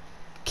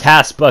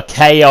 Casper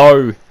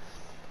KO.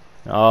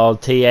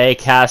 T.A.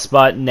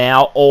 Casper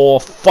now all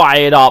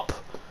fired up.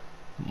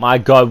 My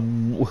God,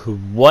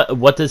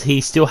 what does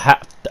he still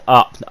have?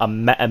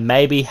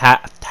 Maybe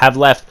have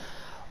left.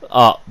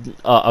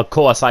 Of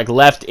course, like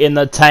left in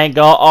the tank.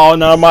 Oh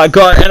no, my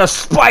God, and a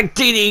spike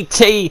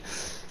DDT.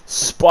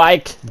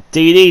 Spike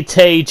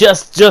DDT,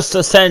 just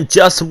to send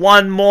just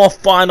one more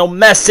final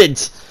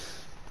message.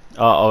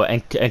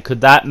 And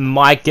could that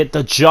might get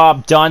the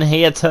job done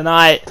here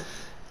tonight?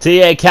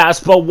 T.A.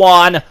 Casper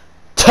 1,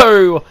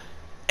 2,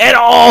 and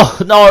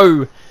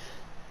no!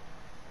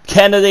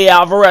 Kennedy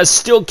Alvarez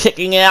still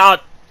kicking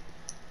out.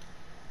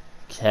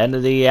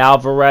 Kennedy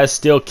Alvarez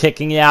still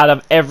kicking out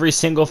of every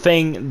single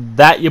thing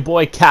that your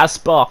boy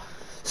Casper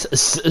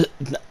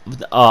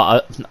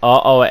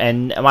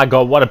And my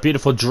god, what a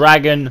beautiful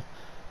dragon.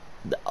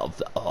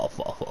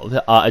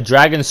 A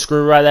dragon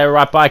screw right there,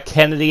 right by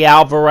Kennedy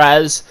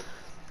Alvarez.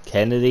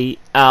 Kennedy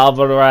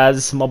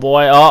Alvarez, my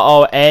boy.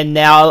 And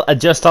now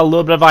just a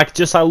little bit of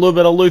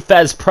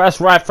Lufez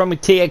press right from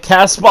Tia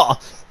Casper.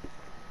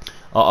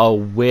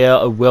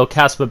 Will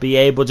Casper be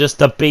able just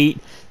to beat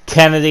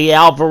Kennedy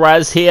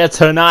Alvarez here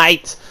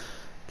tonight?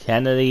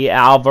 Kennedy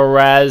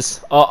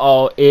Alvarez.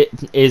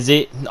 Is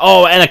it?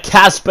 Oh, and a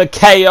Casper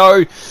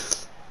KO.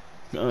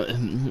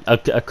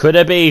 Could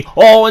it be?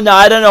 Oh, no,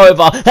 I don't know.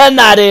 Over, and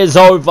that is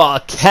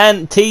over.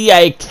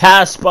 Tia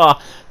Casper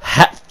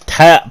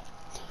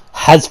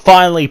has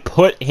finally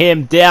put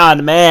him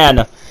down,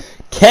 man.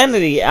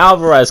 Kennedy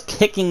Alvarez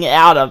kicking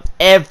out of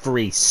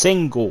every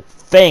single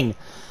thing.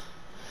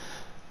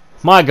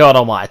 My God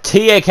almighty.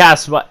 Tia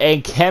Casper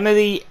and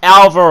Kennedy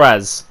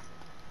Alvarez.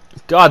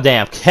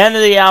 Goddamn,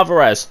 Kennedy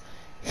Alvarez.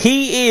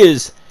 He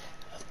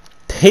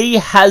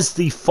has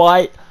the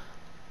fight.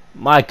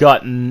 My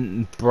God,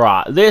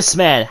 bruh. This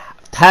man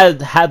had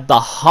the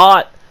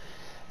heart.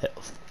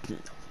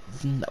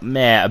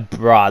 Man,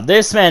 bruh.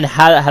 This man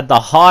had the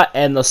heart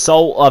and the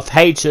soul of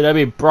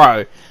HW,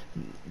 bro.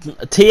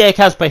 Tia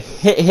Casper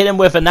hit him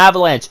with an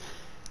avalanche.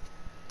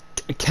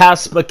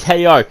 Casper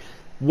KO.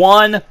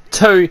 1,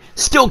 2,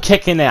 still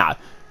kicking out.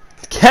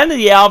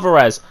 Kennedy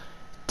Alvarez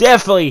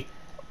definitely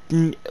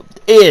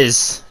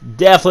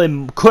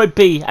could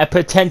be a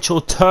potential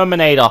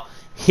Terminator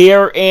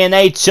here in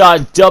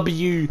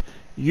HW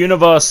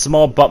Universe,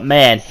 but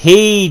man,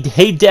 he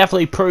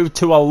definitely proved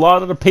to a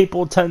lot of the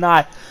people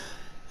tonight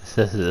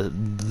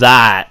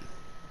that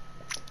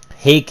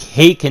he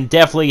can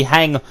definitely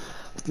hang,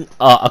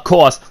 of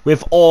course,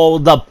 with all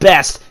the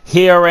best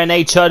here in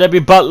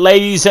HRW. But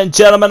ladies and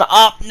gentlemen,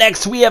 up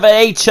next we have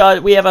a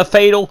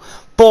fatal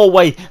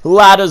 4-way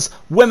ladders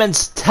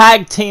women's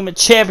tag team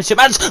championship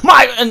match.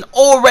 And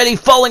already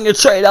following a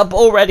trade up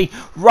already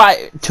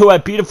right to a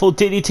beautiful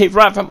DDT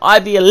right from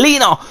Ivy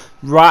Alina.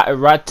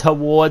 Right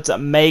towards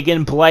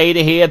Megan Blade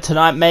here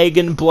tonight.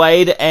 Megan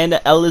Blade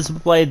and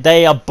Elizabeth Blade,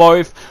 they are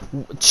both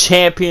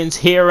champions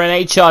here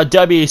in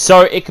HRW,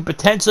 so it could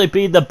potentially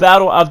be the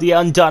battle of the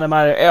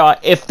Undynamited era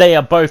if they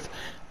are both,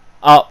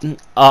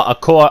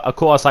 of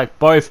course, like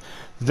both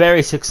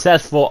very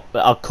successful,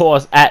 of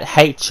course, at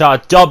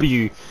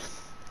HRW.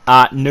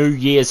 New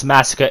Year's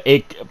Massacre.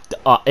 It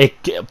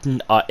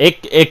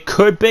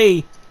could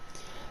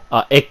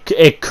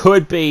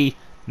be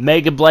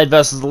Megan Blade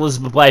versus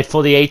Elizabeth Blade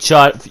for the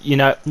HR,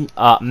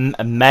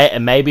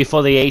 maybe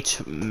for the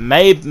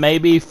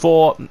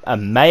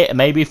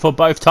maybe for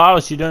both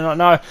titles. You do not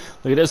know.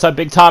 Look at this, a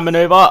big time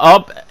maneuver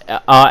up,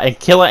 and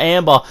Killer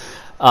Amber.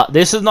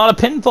 This is not a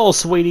pinfall,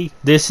 sweetie.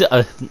 This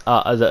we're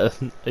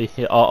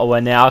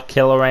now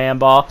Killer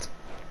Amber.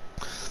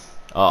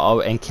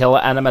 And Killer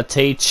Anima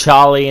T,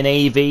 Charlie and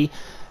Evie,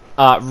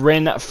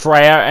 Rin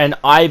Freya and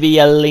Ivy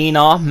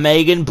Alina,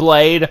 Megan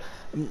Blade,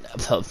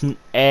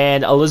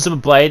 and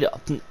Elizabeth Blade,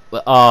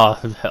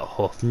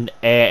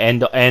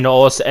 and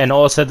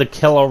also the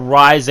Killer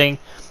Rising,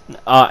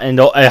 and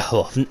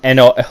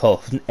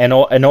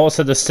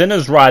also the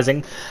Sinners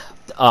Rising.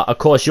 Of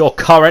course, your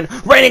current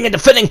reigning and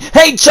defending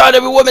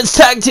HRW Women's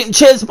Tag Team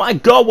Champs. My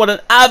God, what an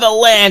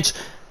avalanche!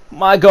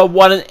 My God,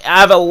 what an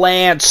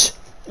avalanche!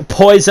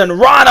 Poison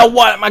Rana,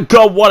 my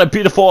God, what a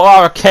beautiful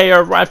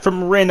RKO right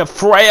from Rin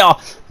Freya,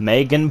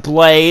 Megan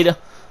Blade,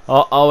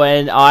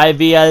 and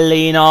Ivy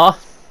Alina.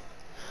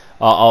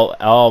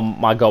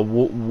 My God,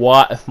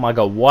 what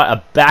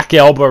a back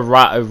elbow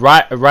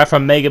right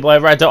from Megan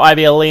Blade right to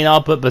Ivy Alina,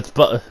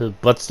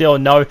 but still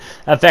no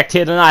effect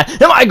here tonight.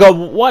 And my God,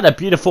 what a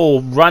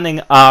beautiful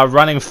running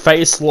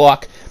face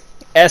lock.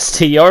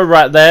 STO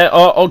right there.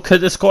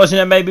 Could this cause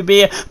maybe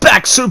be a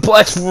back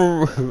suplex?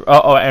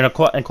 And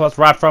of course,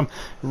 right from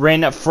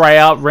Rin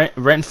Freya.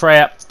 Rin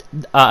Freya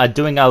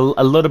doing a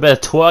little bit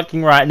of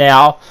twerking right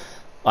now.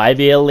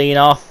 Ivy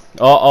Alina.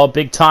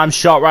 Big time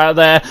shot right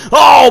there.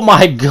 Oh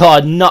my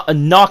God,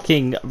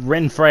 knocking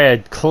Rin Freya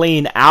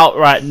clean out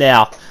right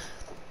now.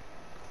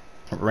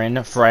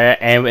 Rin Freya,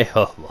 and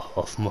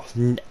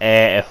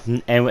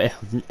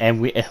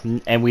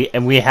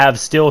we have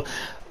still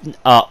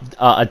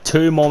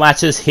 2 more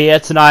matches here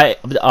tonight,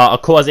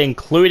 of course,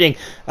 including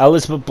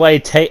Elizabeth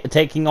Blade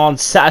taking on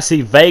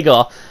Sassy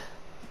Vega.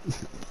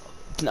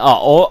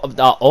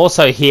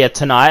 Also here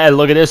tonight, and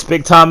look at this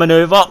big time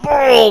maneuver.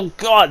 Oh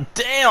God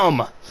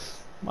damn!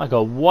 My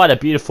God, what a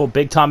beautiful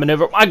big time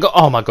maneuver. My God,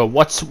 oh my God,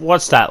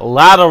 what's that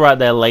ladder right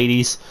there,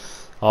 ladies?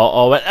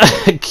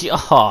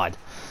 God.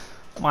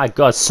 My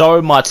God,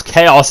 so much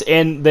chaos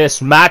in this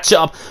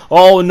matchup.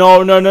 Oh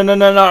no.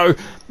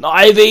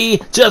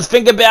 Ivy, just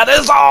think about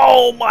this.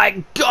 Oh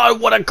my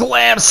God, what a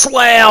glam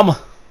slam.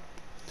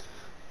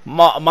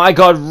 My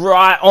God,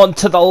 right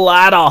onto the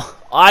ladder.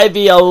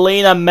 Ivy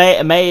Alina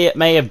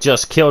may have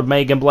just killed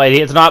Megan Blade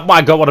here tonight.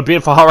 My God, what a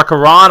beautiful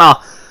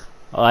Hurricanrana.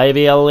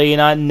 Ivy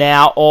Alina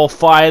now all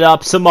fired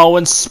up.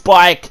 Samoan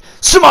Spike.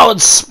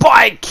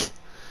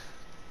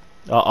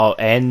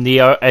 And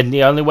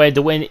the only way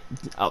to win,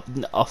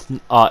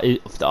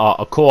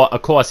 of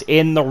course,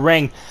 in the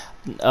ring,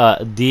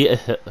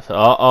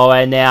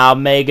 and now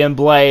Megan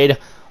Blade,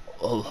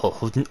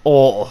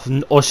 or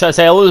should I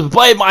say Elizabeth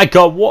Blade? My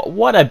God,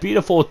 what a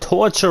beautiful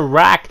torture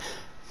rack!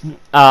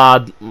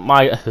 My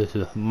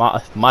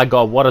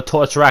God, what a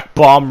torture rack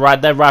bomb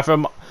right there, right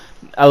from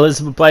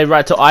Elizabeth Blade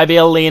right to Ivy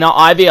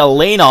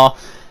Alina.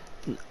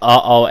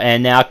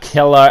 And now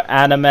Killer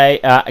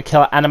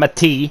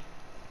Anima-T.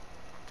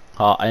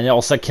 And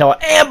also Killer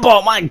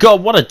Amber. My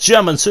God, what a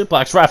German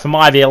suplex right from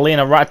Ivy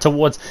Alina right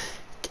towards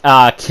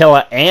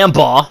Killer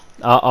Amber.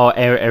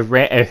 And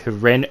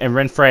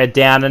Ren Freya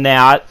down and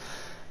out.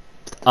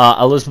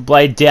 Elizabeth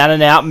Blade down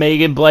and out.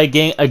 Megan Blade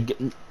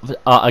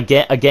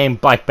again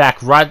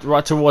back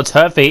right towards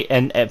her feet.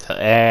 And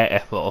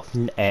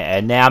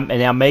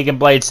now Megan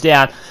Blade's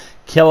down.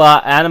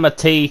 Killer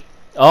Anima-T.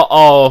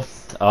 Oh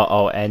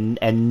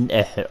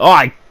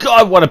my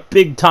God, what a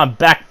big time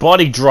back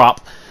body drop.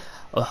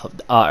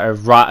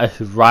 Right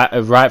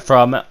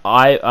from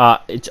I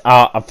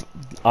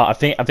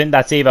think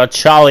that's either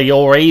Charlie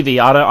or Evie.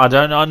 I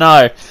don't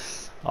know.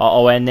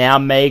 And now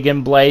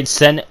Megan Blade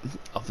sent.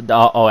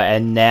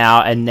 And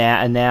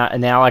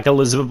now like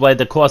Elizabeth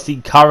Blade, of course,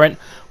 the current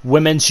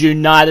Women's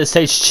United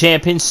States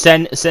Champion,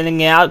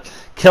 sending out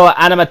Killer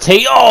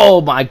Anima-T.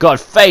 Oh my God,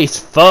 face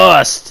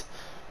first.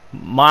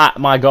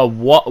 My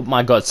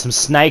God, some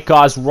Snake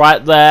Eyes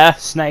right there.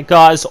 Snake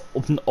Eyes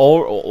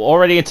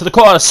already into the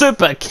corner.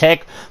 Super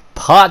kick.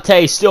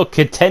 Party still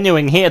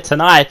continuing here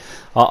tonight.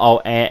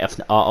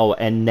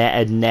 And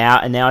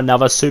now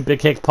another super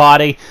kick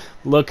party.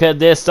 Look at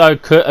this though.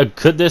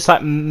 Could this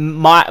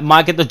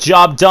might get the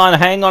job done?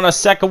 Hang on a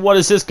second. What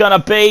is this gonna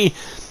be?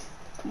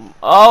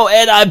 Oh,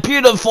 and a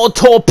beautiful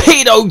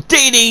torpedo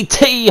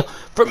DDT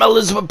from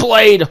Elizabeth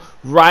Blade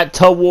right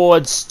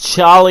towards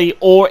Charlie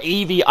or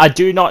Evie. I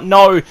do not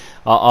know.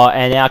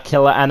 And now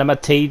Killer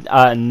Anima-T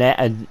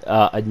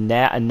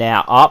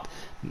now up.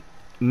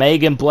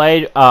 Megan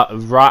Blade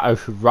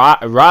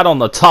right on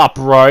the top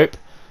rope.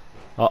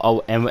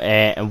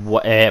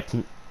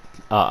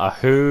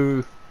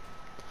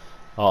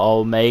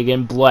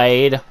 Megan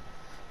Blade.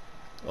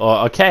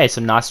 Okay,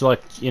 some nice,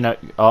 like, you know.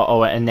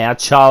 And now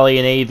Charlie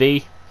and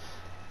Evie.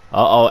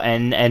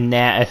 And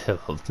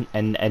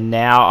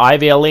now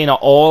Ivy Alina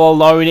all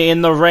alone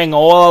in the ring,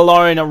 all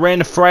alone.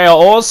 Ren Freya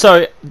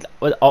also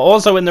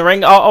in the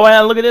ring.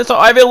 And look at this,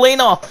 Ivy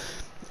Alina.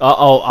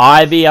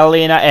 Ivy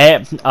Alina,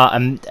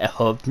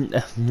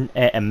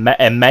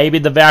 and maybe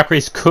the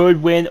Valkyries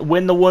could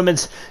win the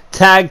women's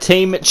tag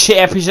team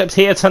championships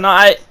here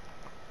tonight.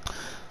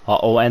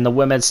 And the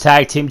women's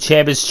tag team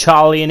champions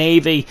Charlie and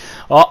Evie.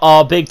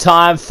 Big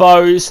time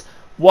foes.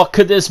 What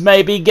could this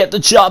maybe get the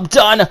job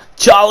done?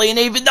 Charlie and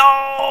Evie.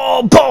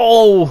 No!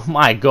 Oh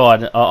my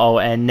God.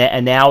 And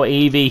now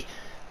Evie.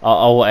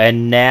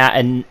 And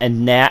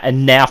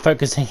now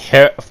focusing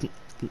her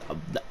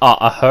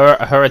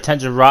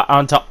attention right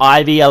onto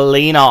Ivy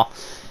Alina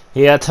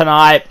here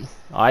tonight.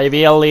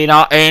 Ivy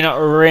Alina and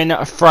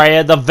Ren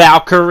Freya, the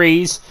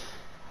Valkyries.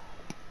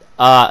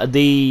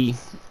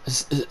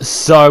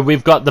 So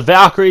we've got the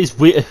Valkyries,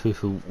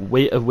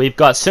 we've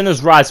got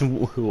Sinners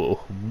Rising,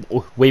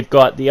 we've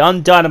got the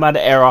Undynamite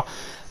Era,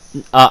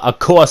 of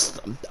course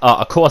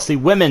the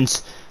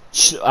women's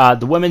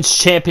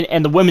champion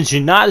and the Women's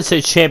United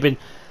States Champion.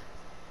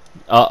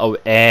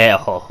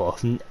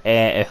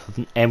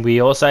 And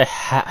we also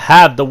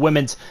have the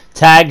women's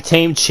tag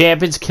team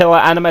champions, Killer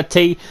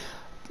Anima-T.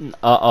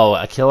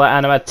 Killer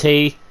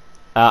Anima-T.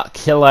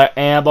 Killer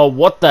Amber,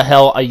 what the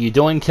hell are you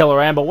doing,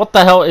 Killer Amber? What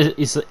the hell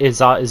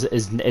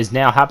is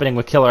now happening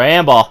with Killer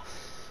Amber?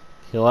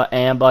 Killer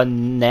Amber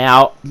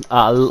now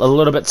a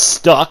little bit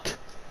stuck.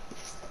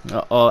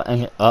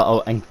 And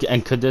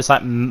could this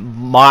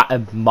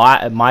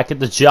might get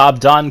the job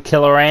done,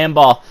 Killer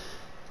Amber?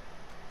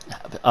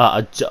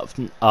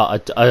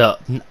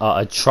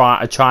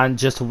 Try and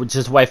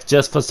just wait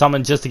just for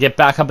someone just to get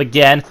back up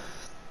again.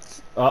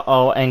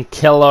 And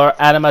Killer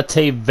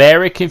Anima-T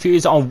very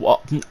confused on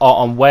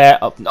where.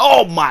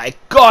 Oh my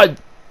God!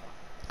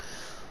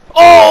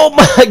 Oh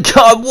my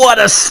God! What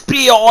a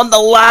spear on the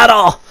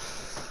ladder!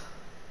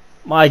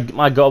 My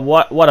God!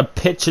 What a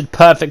pictured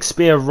perfect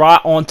spear right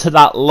onto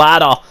that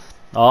ladder.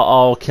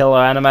 Killer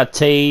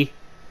Anima-T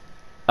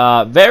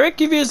very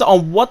confused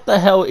on what the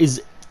hell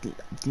is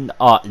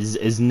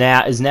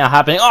now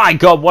happening. Oh my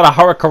God, what a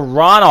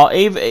hurricanrana!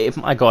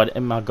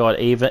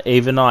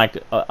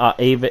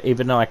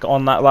 Even like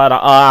on that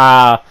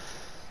ladder.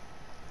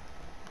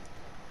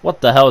 What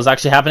the hell is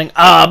actually happening?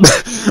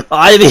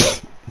 Ivy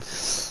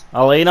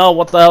Alina,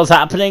 what the hell's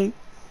happening?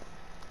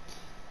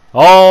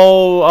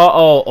 Almost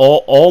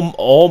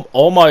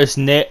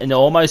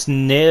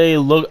nearly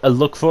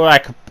look for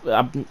like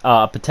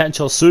a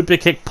potential super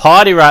kick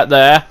party right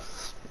there.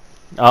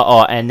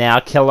 And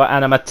now Killer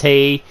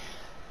Anima-T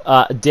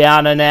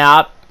down and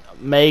out.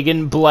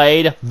 Megan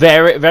Blade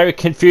very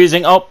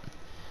confusing.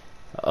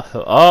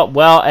 Oh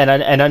well,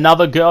 and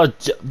another girl.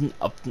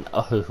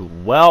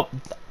 Well,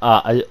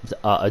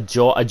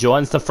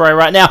 joins the fray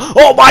right now.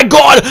 Oh my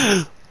god!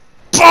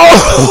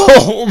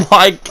 Oh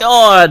my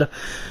god!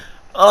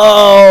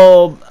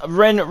 Oh,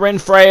 Ren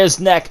Freya's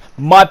neck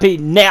might be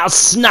now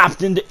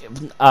snapped into,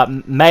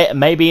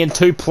 maybe in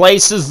two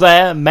places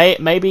there.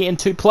 Maybe in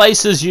two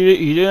places.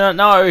 You do not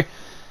know.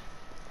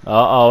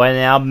 And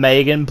now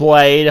Megan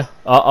Blade.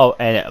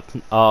 And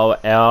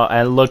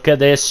look at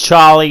this,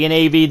 Charlie and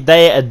Evie.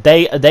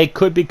 They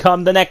could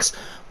become the next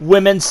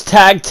women's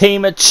tag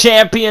team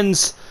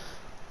champions.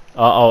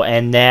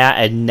 And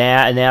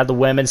now the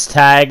women's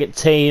tag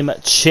team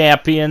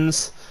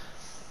champions.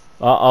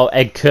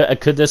 And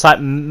could this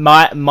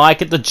might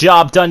get the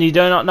job done? You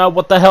do not know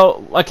what the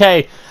hell.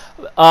 Okay,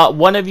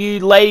 one of you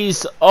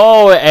ladies.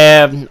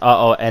 And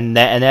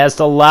there's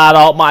the ladder.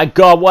 Oh my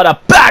god, what a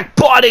back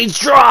body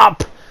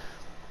drop!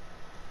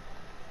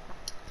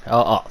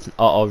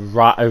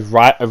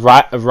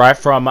 Right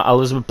from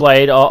Elizabeth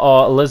Blade.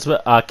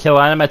 Elizabeth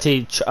Killer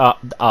Animati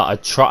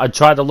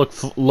tried to look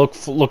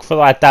for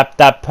like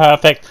that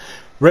perfect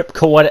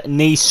ripcord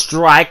knee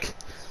strike.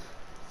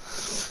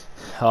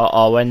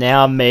 And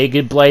now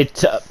Megan Blade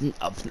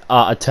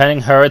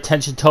turning her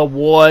attention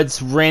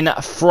towards Ren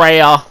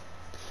Freya.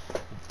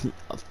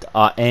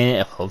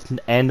 And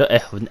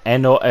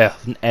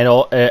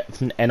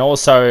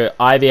also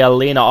Ivy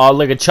Alina. Oh,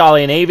 look at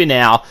Charlie and Evie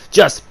now.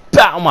 Just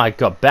oh my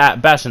god,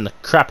 bashing the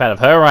crap out of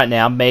her right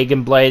now.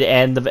 Megan Blade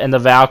and the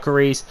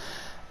Valkyries.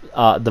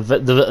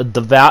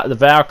 The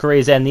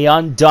Valkyries and the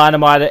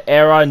Undynamited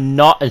Era,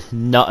 not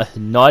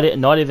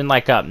even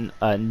like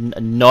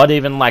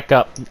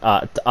a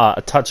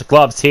touch of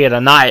gloves here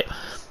tonight.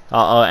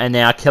 And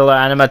now Killer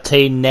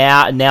Animati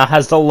now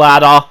has the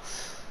ladder.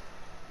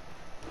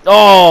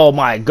 Oh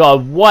my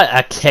god, what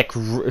a kick!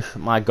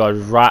 My god,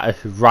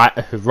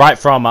 right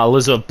from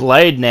Elizabeth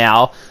Blade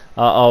now.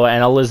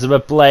 And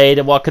Elizabeth Blade.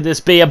 What could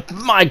this be?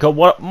 My god,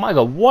 what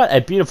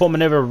a beautiful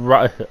maneuver!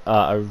 Right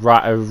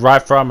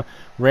from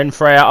Ren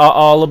Freya.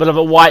 A little bit of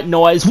a white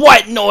noise.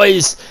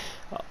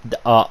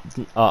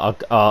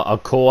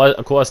 Of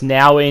course,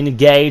 now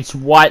engaged.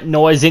 White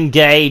noise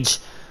engage.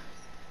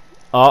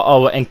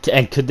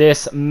 And could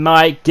this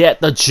might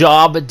get the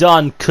job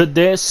done? Could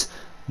this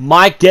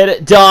might get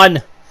it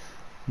done?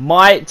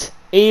 Might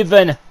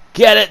even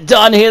get it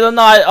done here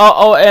tonight.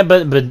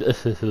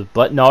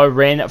 But no,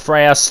 Ren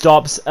Freya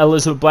stops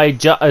Elizabeth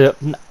Blade.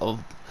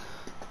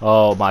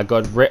 Oh my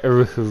god,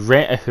 Ren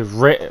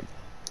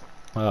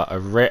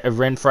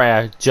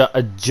Freya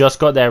just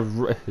got there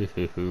right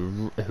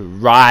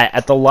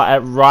at the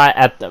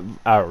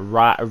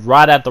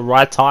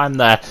right time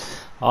there.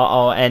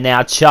 And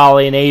now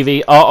Charlie and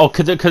Evie.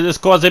 Could this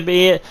cause it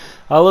be it?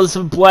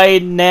 Elizabeth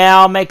Blade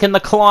now making the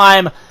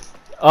climb.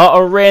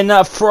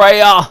 Ren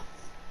Freya.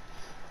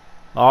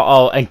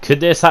 And could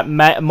this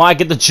might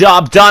get the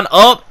job done?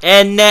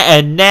 And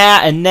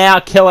now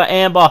Killer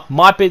Amber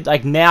might be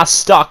like now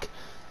stuck.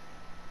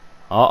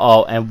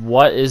 And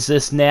what is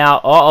this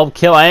now?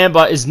 Killer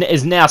Amber is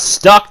now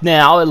stuck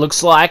now. It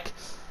looks like.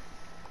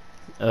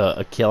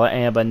 Killer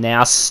Amber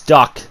now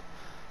stuck.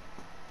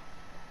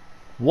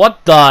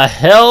 What the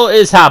hell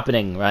is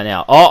happening right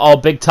now?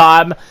 Big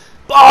time.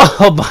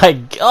 Oh my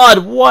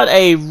god! What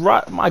a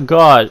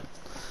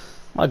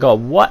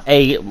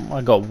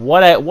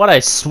what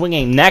a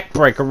swinging neck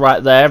breaker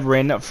right there,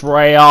 Ren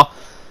Freya.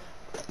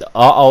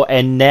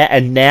 And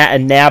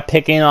now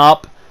picking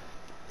up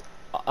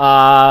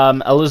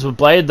Elizabeth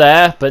Blade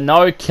there, but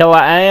no, Killer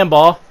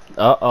Amber.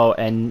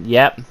 And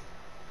yep.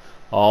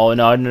 No.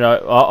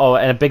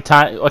 And a big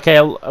time. Okay.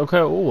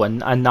 Ooh,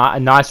 a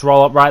nice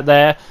roll up right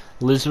there,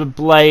 Elizabeth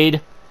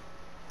Blade.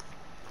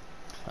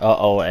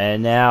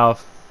 And now.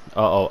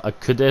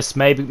 Could this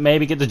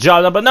maybe get the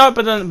job done? But no,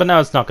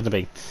 it's not going to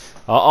be.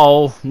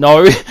 No.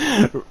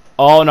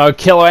 No,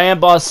 Killer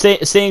Amber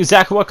seeing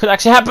exactly what could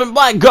actually happen.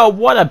 My god,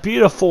 what a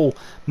beautiful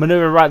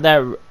maneuver right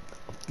there.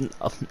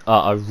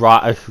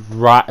 Right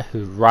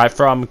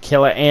from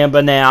Killer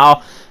Amber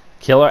now.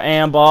 Killer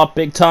Amber,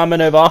 big time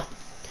maneuver.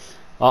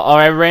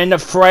 Ren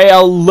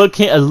Freya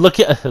looking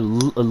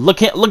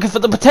for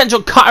the potential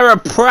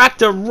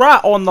chiropractor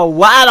right on the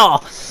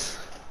ladder.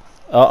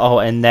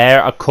 And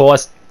there, of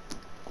course.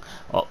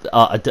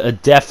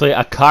 Definitely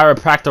a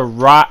chiropractor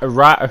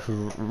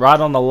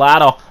right on the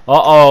ladder.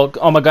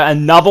 Oh my god,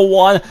 another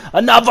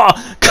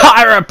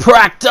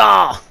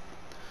chiropractor.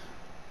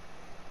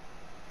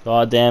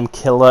 Goddamn,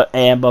 Killer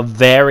Amber,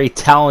 very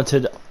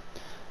talented.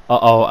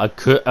 Ren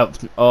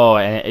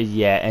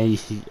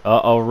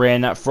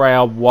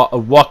Freya,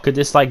 what could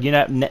this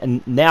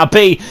now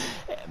be?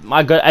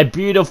 My god, a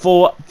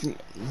beautiful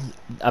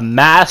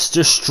mass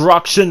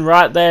destruction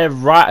right there,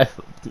 right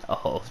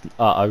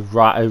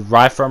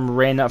from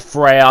Ren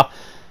Freya.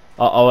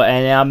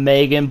 And now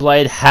Megan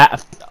Blade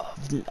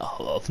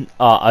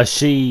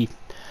she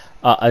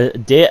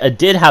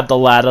did have the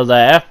ladder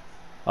there.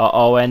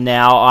 And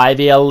now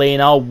Ivy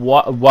Alina.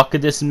 What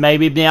could this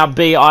maybe now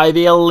be?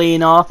 Ivy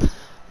Alina.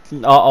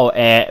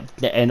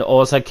 And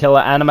also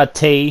Killer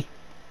Animati.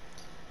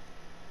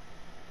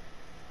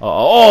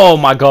 Oh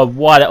my God!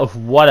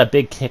 What a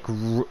big kick!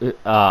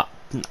 Right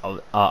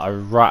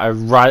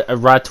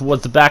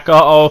towards the back.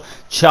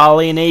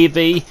 Charlie and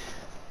Evie.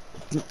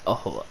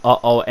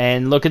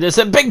 And look at this,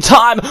 a big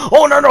time!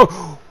 Oh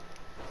no!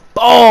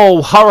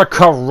 Oh,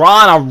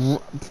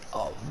 Hurricanrana!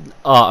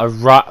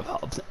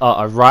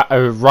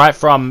 Right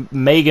from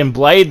Megan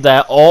Blade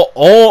there. I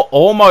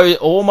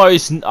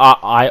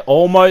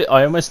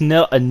almost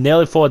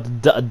nearly thought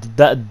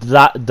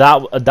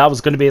that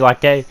was going to be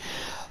like a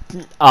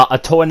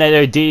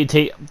tornado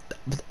DDT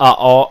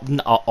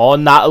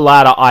on that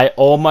ladder. I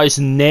almost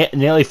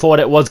nearly thought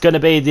it was going to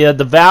be the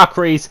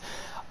Valkyries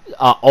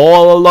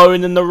all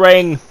alone in the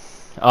ring.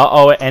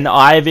 And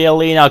Ivy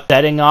Alina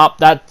setting up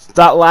that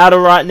ladder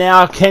right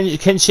now.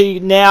 Can she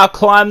now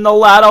climb the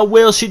ladder?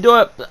 Will she do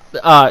it?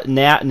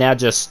 Now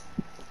just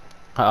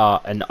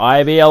and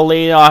Ivy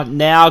Alina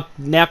now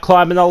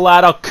climbing the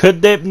ladder.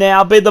 Could there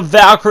now be the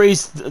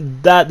Valkyries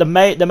that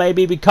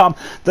maybe become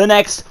the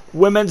next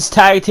women's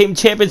tag team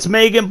champions?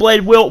 Megan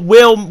Blade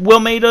will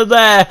meet her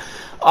there.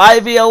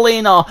 Ivy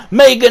Alina,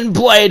 Megan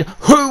Blade,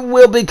 who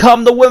will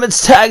become the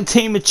women's tag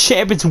team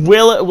champions?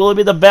 Will it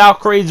be the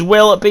Valkyries?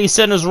 Will it be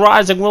Sinners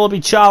Rising? Will it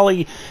be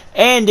Charlie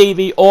and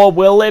Evie? Or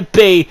will it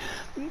be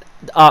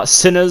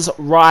Sinners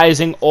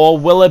Rising? Or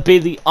will it be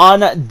the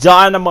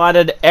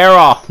Undynamited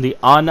Era? The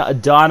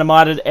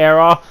Undynamited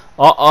Era.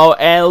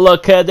 And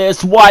look at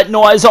this white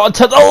noise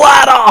onto the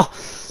ladder.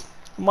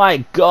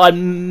 My God,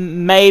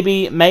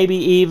 maybe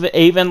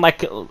even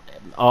like.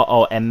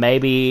 And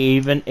maybe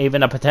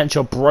even a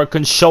potential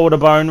broken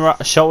collarbone,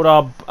 I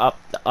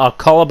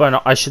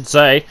should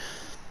say.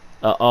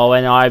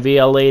 And Ivy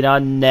Alina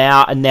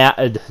now,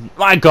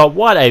 my God,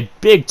 what a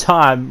big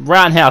time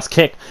roundhouse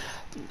kick,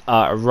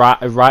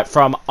 right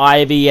from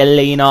Ivy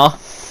Alina.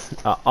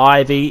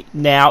 Ivy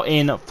now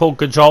in full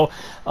control,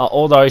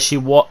 although she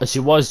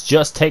was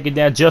just taken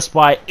down just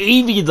by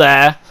Evie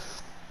there.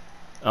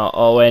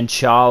 And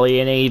Charlie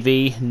and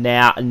Evie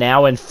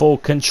now in full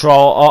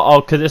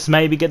control. Could this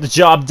maybe get the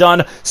job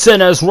done?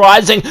 Sinners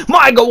Rising.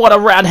 My God, what a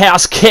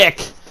roundhouse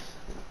kick!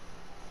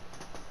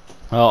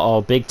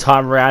 Big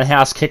time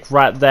roundhouse kick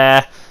right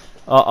there.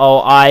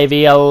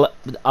 Ivy,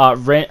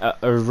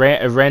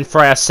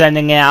 Renfreya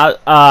sending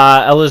out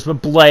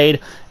Elizabeth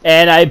Blade,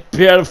 and a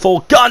beautiful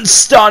gun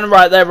stun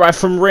right there, right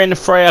from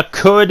Renfreya.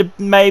 Could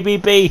maybe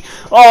be.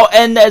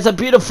 And there's a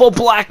beautiful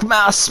black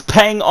mass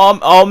paying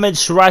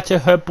homage right to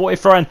her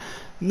boyfriend,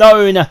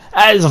 known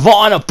as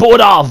Vaughn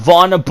Buddha.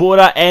 Vaughn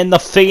Buddha and the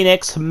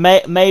Phoenix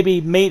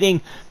maybe meeting,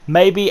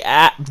 maybe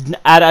at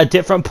a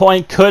different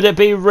point. Could it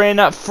be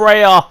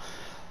Renfreya?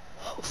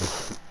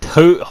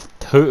 Who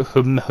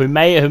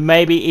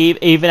maybe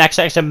even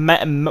actually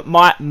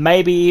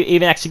maybe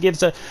even actually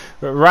gives it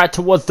right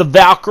towards the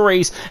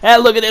Valkyries.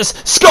 And look at this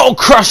skull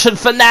crushing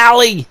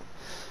finale.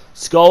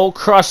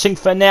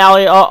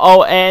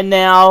 And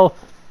now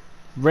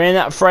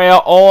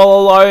Renfreya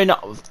all alone,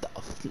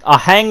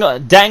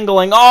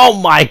 dangling.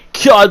 Oh my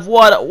God,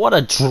 what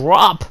a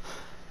drop.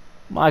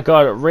 My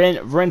God,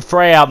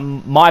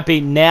 Renfreya might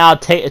be now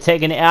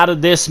taken out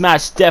of this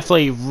match.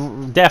 Definitely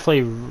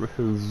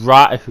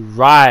right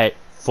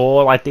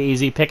for like the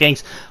easy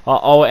pickings.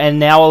 And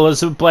now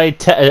Elizabeth Blade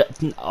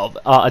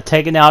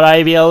taking out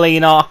Ivy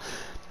Alina.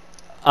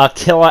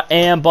 Killer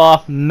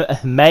Amber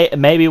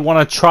maybe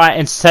want to try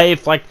and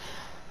save like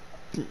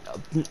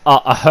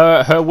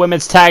her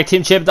women's tag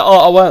team champion.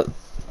 No,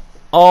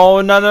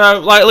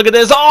 like look at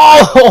this.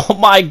 Oh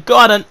my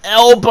God, an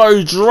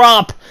elbow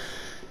drop.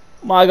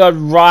 My God,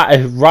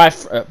 right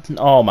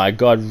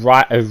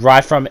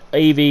from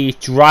Evie,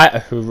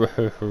 right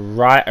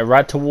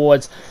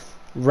towards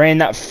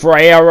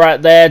Renfreya right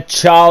there.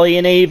 Charlie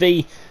and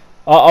Evie.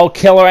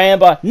 Killer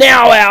Amber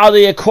now out of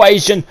the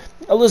equation.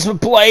 Elizabeth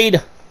Blade.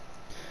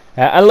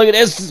 And look at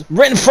this,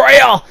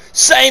 Renfreya.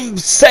 Same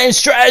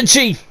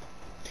strategy.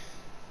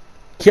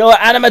 Killer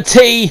Anima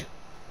T.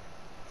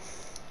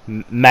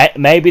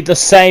 Maybe the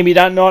same. You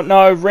don't not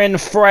know.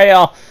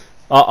 Renfreya.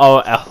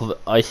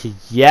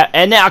 Yeah,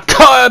 and now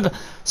curb!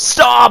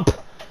 Stop!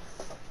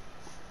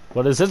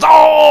 What is this?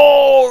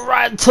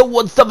 Right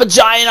towards the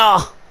vagina!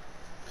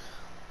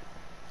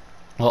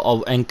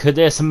 And could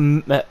this...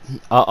 and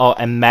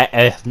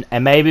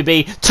maybe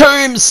be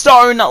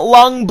Tombstone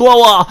Lung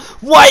Blower!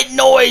 White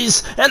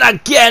noise! And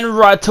again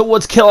right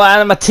towards Killer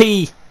Anima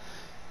T!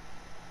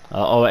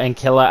 And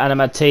Killer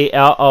Anima T.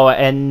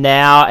 And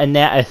now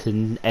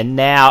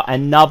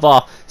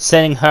another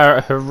sending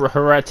her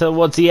right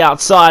towards the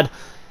outside.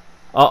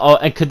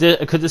 And could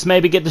this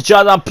maybe get the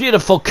job done?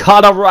 Beautiful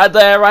cutter right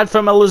there, right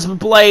from Elizabeth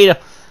Blade.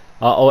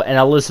 And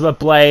Elizabeth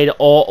Blade,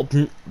 all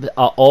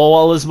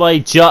Elizabeth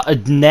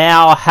Blade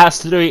now has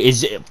to do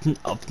is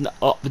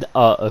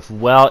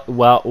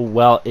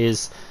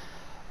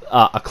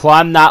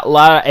climb that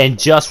ladder and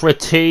just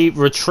retrieve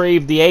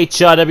the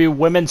HRW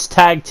Women's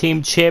Tag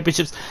Team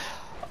Championships.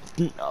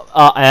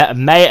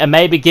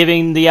 Maybe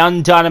giving the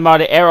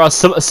Undynamited Era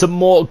some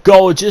more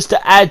gold just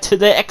to add to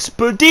the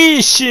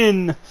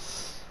expedition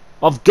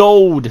of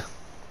gold.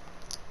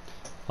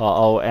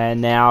 Uh-oh,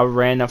 and now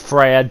Rhea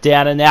Freya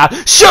down and out.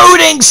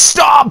 Shooting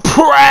star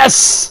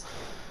press!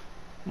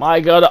 My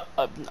god,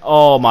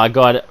 oh my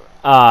god.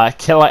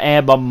 Killer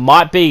Amber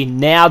might be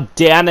now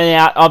down and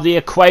out of the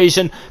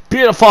equation.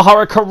 Beautiful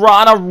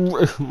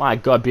Hurricanrana. My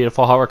god,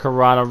 beautiful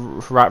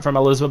Hurricanrana right from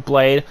Elizabeth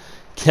Blade.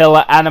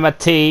 Killer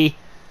Anamati.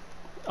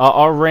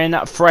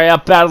 Rhea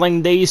Freya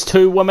battling these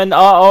two women.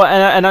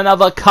 And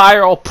another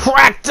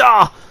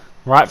chiropractor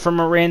right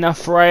from Rhea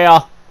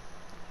Freya.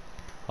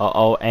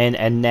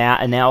 And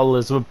now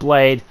Elizabeth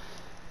Blade.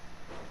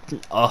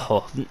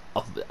 And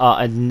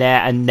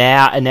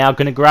now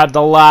gonna grab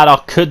the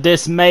ladder. Could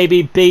this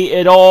maybe be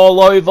it all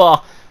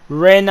over?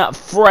 Rhea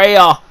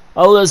Freya,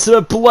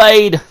 Elizabeth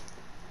Blade.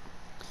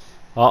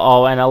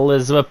 And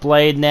Elizabeth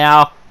Blade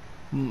now.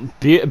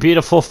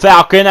 Beautiful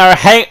Falcon.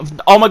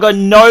 Oh my god,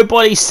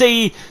 nobody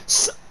see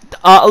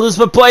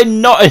Elizabeth Blade.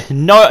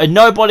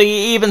 Nobody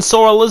even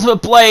saw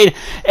Elizabeth Blade.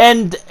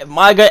 And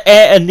my god,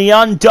 and the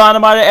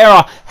Undynamited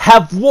Era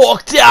have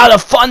walked out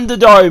of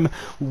Thunderdome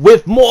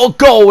with more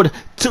gold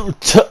to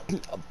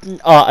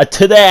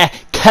their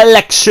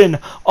collection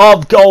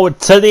of gold,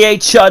 to the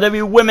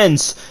HRW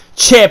Women's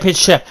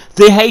Championship,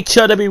 the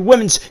HRW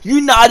Women's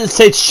United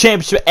States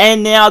Championship,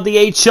 and now the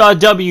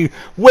HRW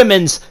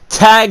Women's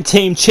Tag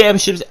Team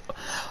Championships.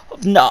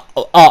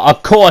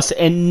 Of course,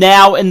 and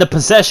now in the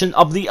possession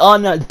of the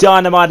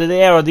Undynamited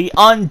Era. The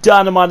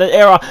Undynamited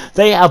Era,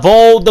 they have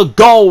all the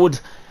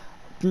gold.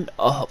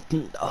 Of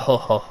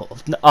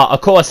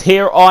course,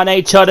 here on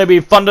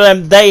HRW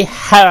Thunderdome, they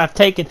have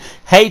taken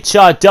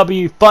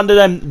HRW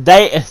Thunderdome.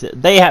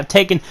 They have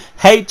taken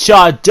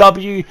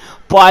HRW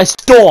by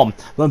storm.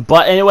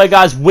 But anyway,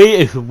 guys,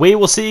 we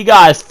will see you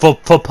guys for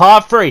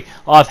part 3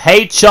 of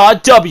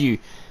HRW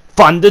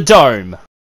Thunderdome.